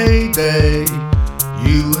on May Day,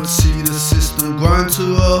 you would see the system grind to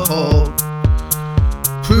a halt.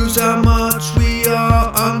 Proves how much we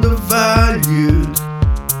are undervalued.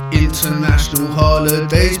 international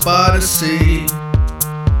holidays by the sea.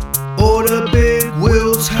 All the big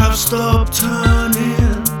wheels have stopped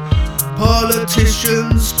turning.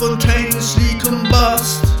 Politicians spontaneously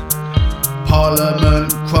combust.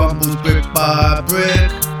 Parliament crumbles brick by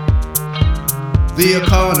brick. The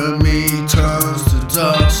economy turns to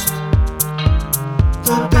dust.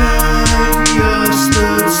 The day the earth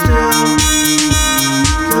stood still.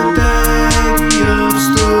 The day the earth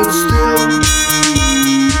stood still.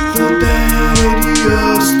 The day the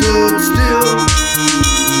earth stood still.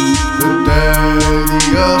 The day the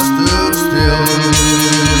earth stood still.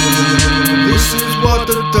 This is what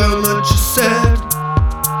the Dermot said.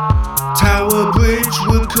 Tower Bridge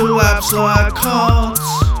would collapse like cards.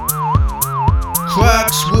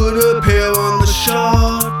 Cracks would appear on the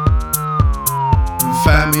shard. And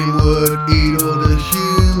famine would eat all the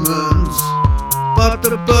humans. But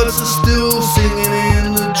the birds are still singing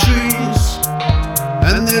in the trees.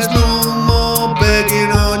 And there's no more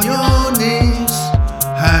begging on your knees.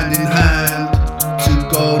 Hand in hand to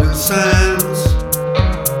golden sands.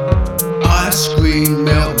 Ice cream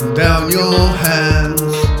melting down your hands.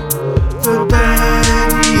 The day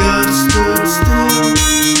the earth stood still.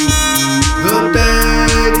 The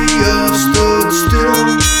day the earth stood still.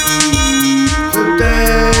 The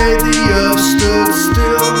day the earth stood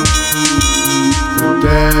still. The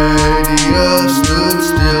day the earth stood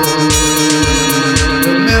still.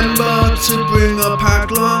 Remember to bring a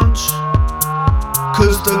packed lunch,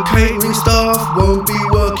 'cause the catering staff won't be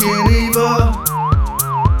working either.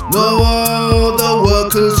 No, all the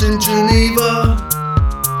workers in Geneva,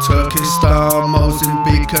 Turkestan,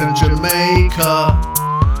 Mozambique and Jamaica.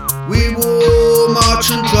 We will march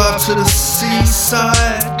and drive to the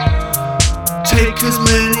seaside. Take as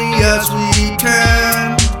many as we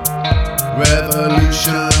can.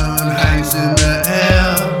 Revolution hangs in the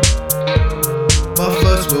air. But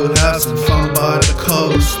first we'll have some fun by the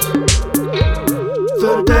coast.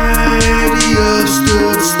 The day the earth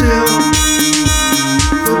stood still.